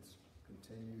deacons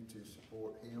continue to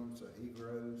support him so he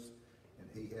grows and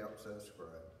he helps us grow.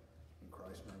 In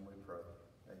Christ's name we pray.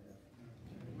 Amen.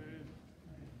 Amen.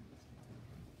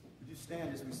 Would you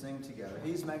stand as we sing together?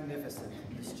 He's magnificent,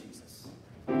 this Jesus.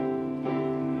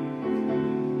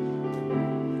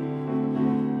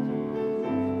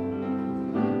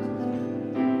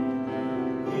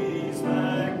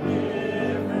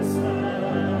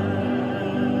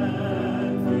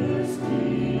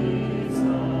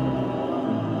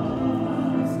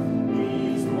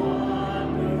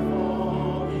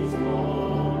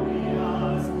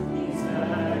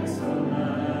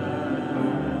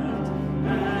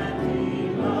 And he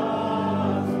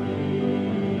loves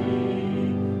me.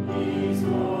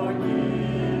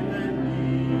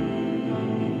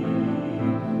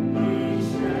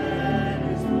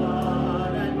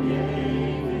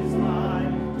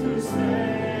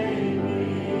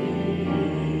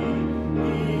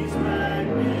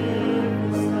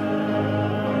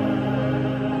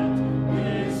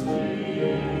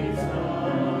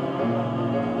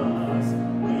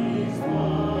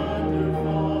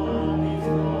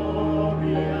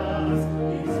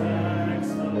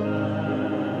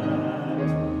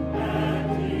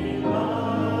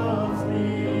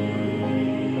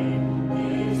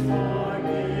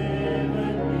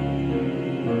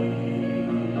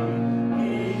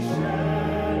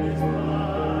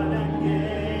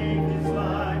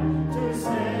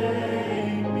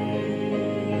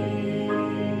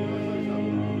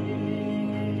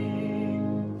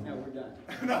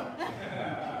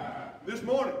 This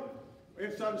morning,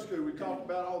 in Sunday school, we talked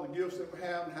about all the gifts that we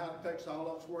have and how it takes all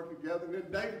of us working together. And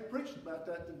then David preached about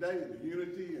that today, the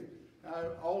unity and how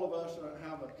all of us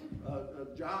have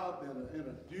a job and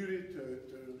a duty to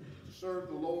serve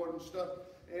the Lord and stuff.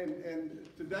 And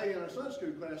today in our Sunday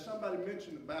school class, somebody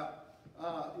mentioned about,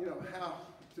 how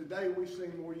today we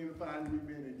seem more unified than we've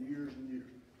been in years and years.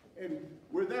 And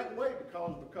we're that way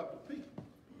because of a couple of people.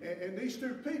 And these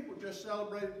two people just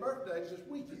celebrated birthdays this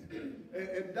weekend.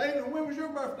 And David, when was your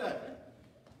birthday?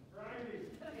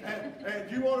 Friday. And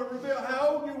you want to reveal how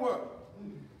old you were?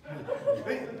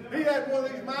 He had one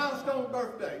of these milestone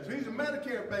birthdays. He's a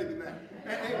Medicare baby now.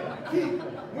 And Keith,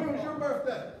 when was your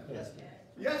birthday?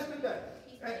 Yesterday.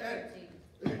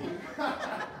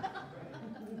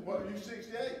 What, you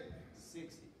 68?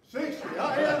 60.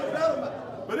 Oh,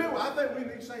 yeah, but anyway, I think we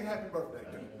need to sing happy birthday to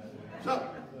him. So,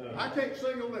 I can't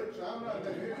sing a lick, so I'm not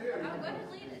going to hear you. I'm going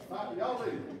to lead it. Y'all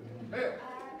lead it. Hell.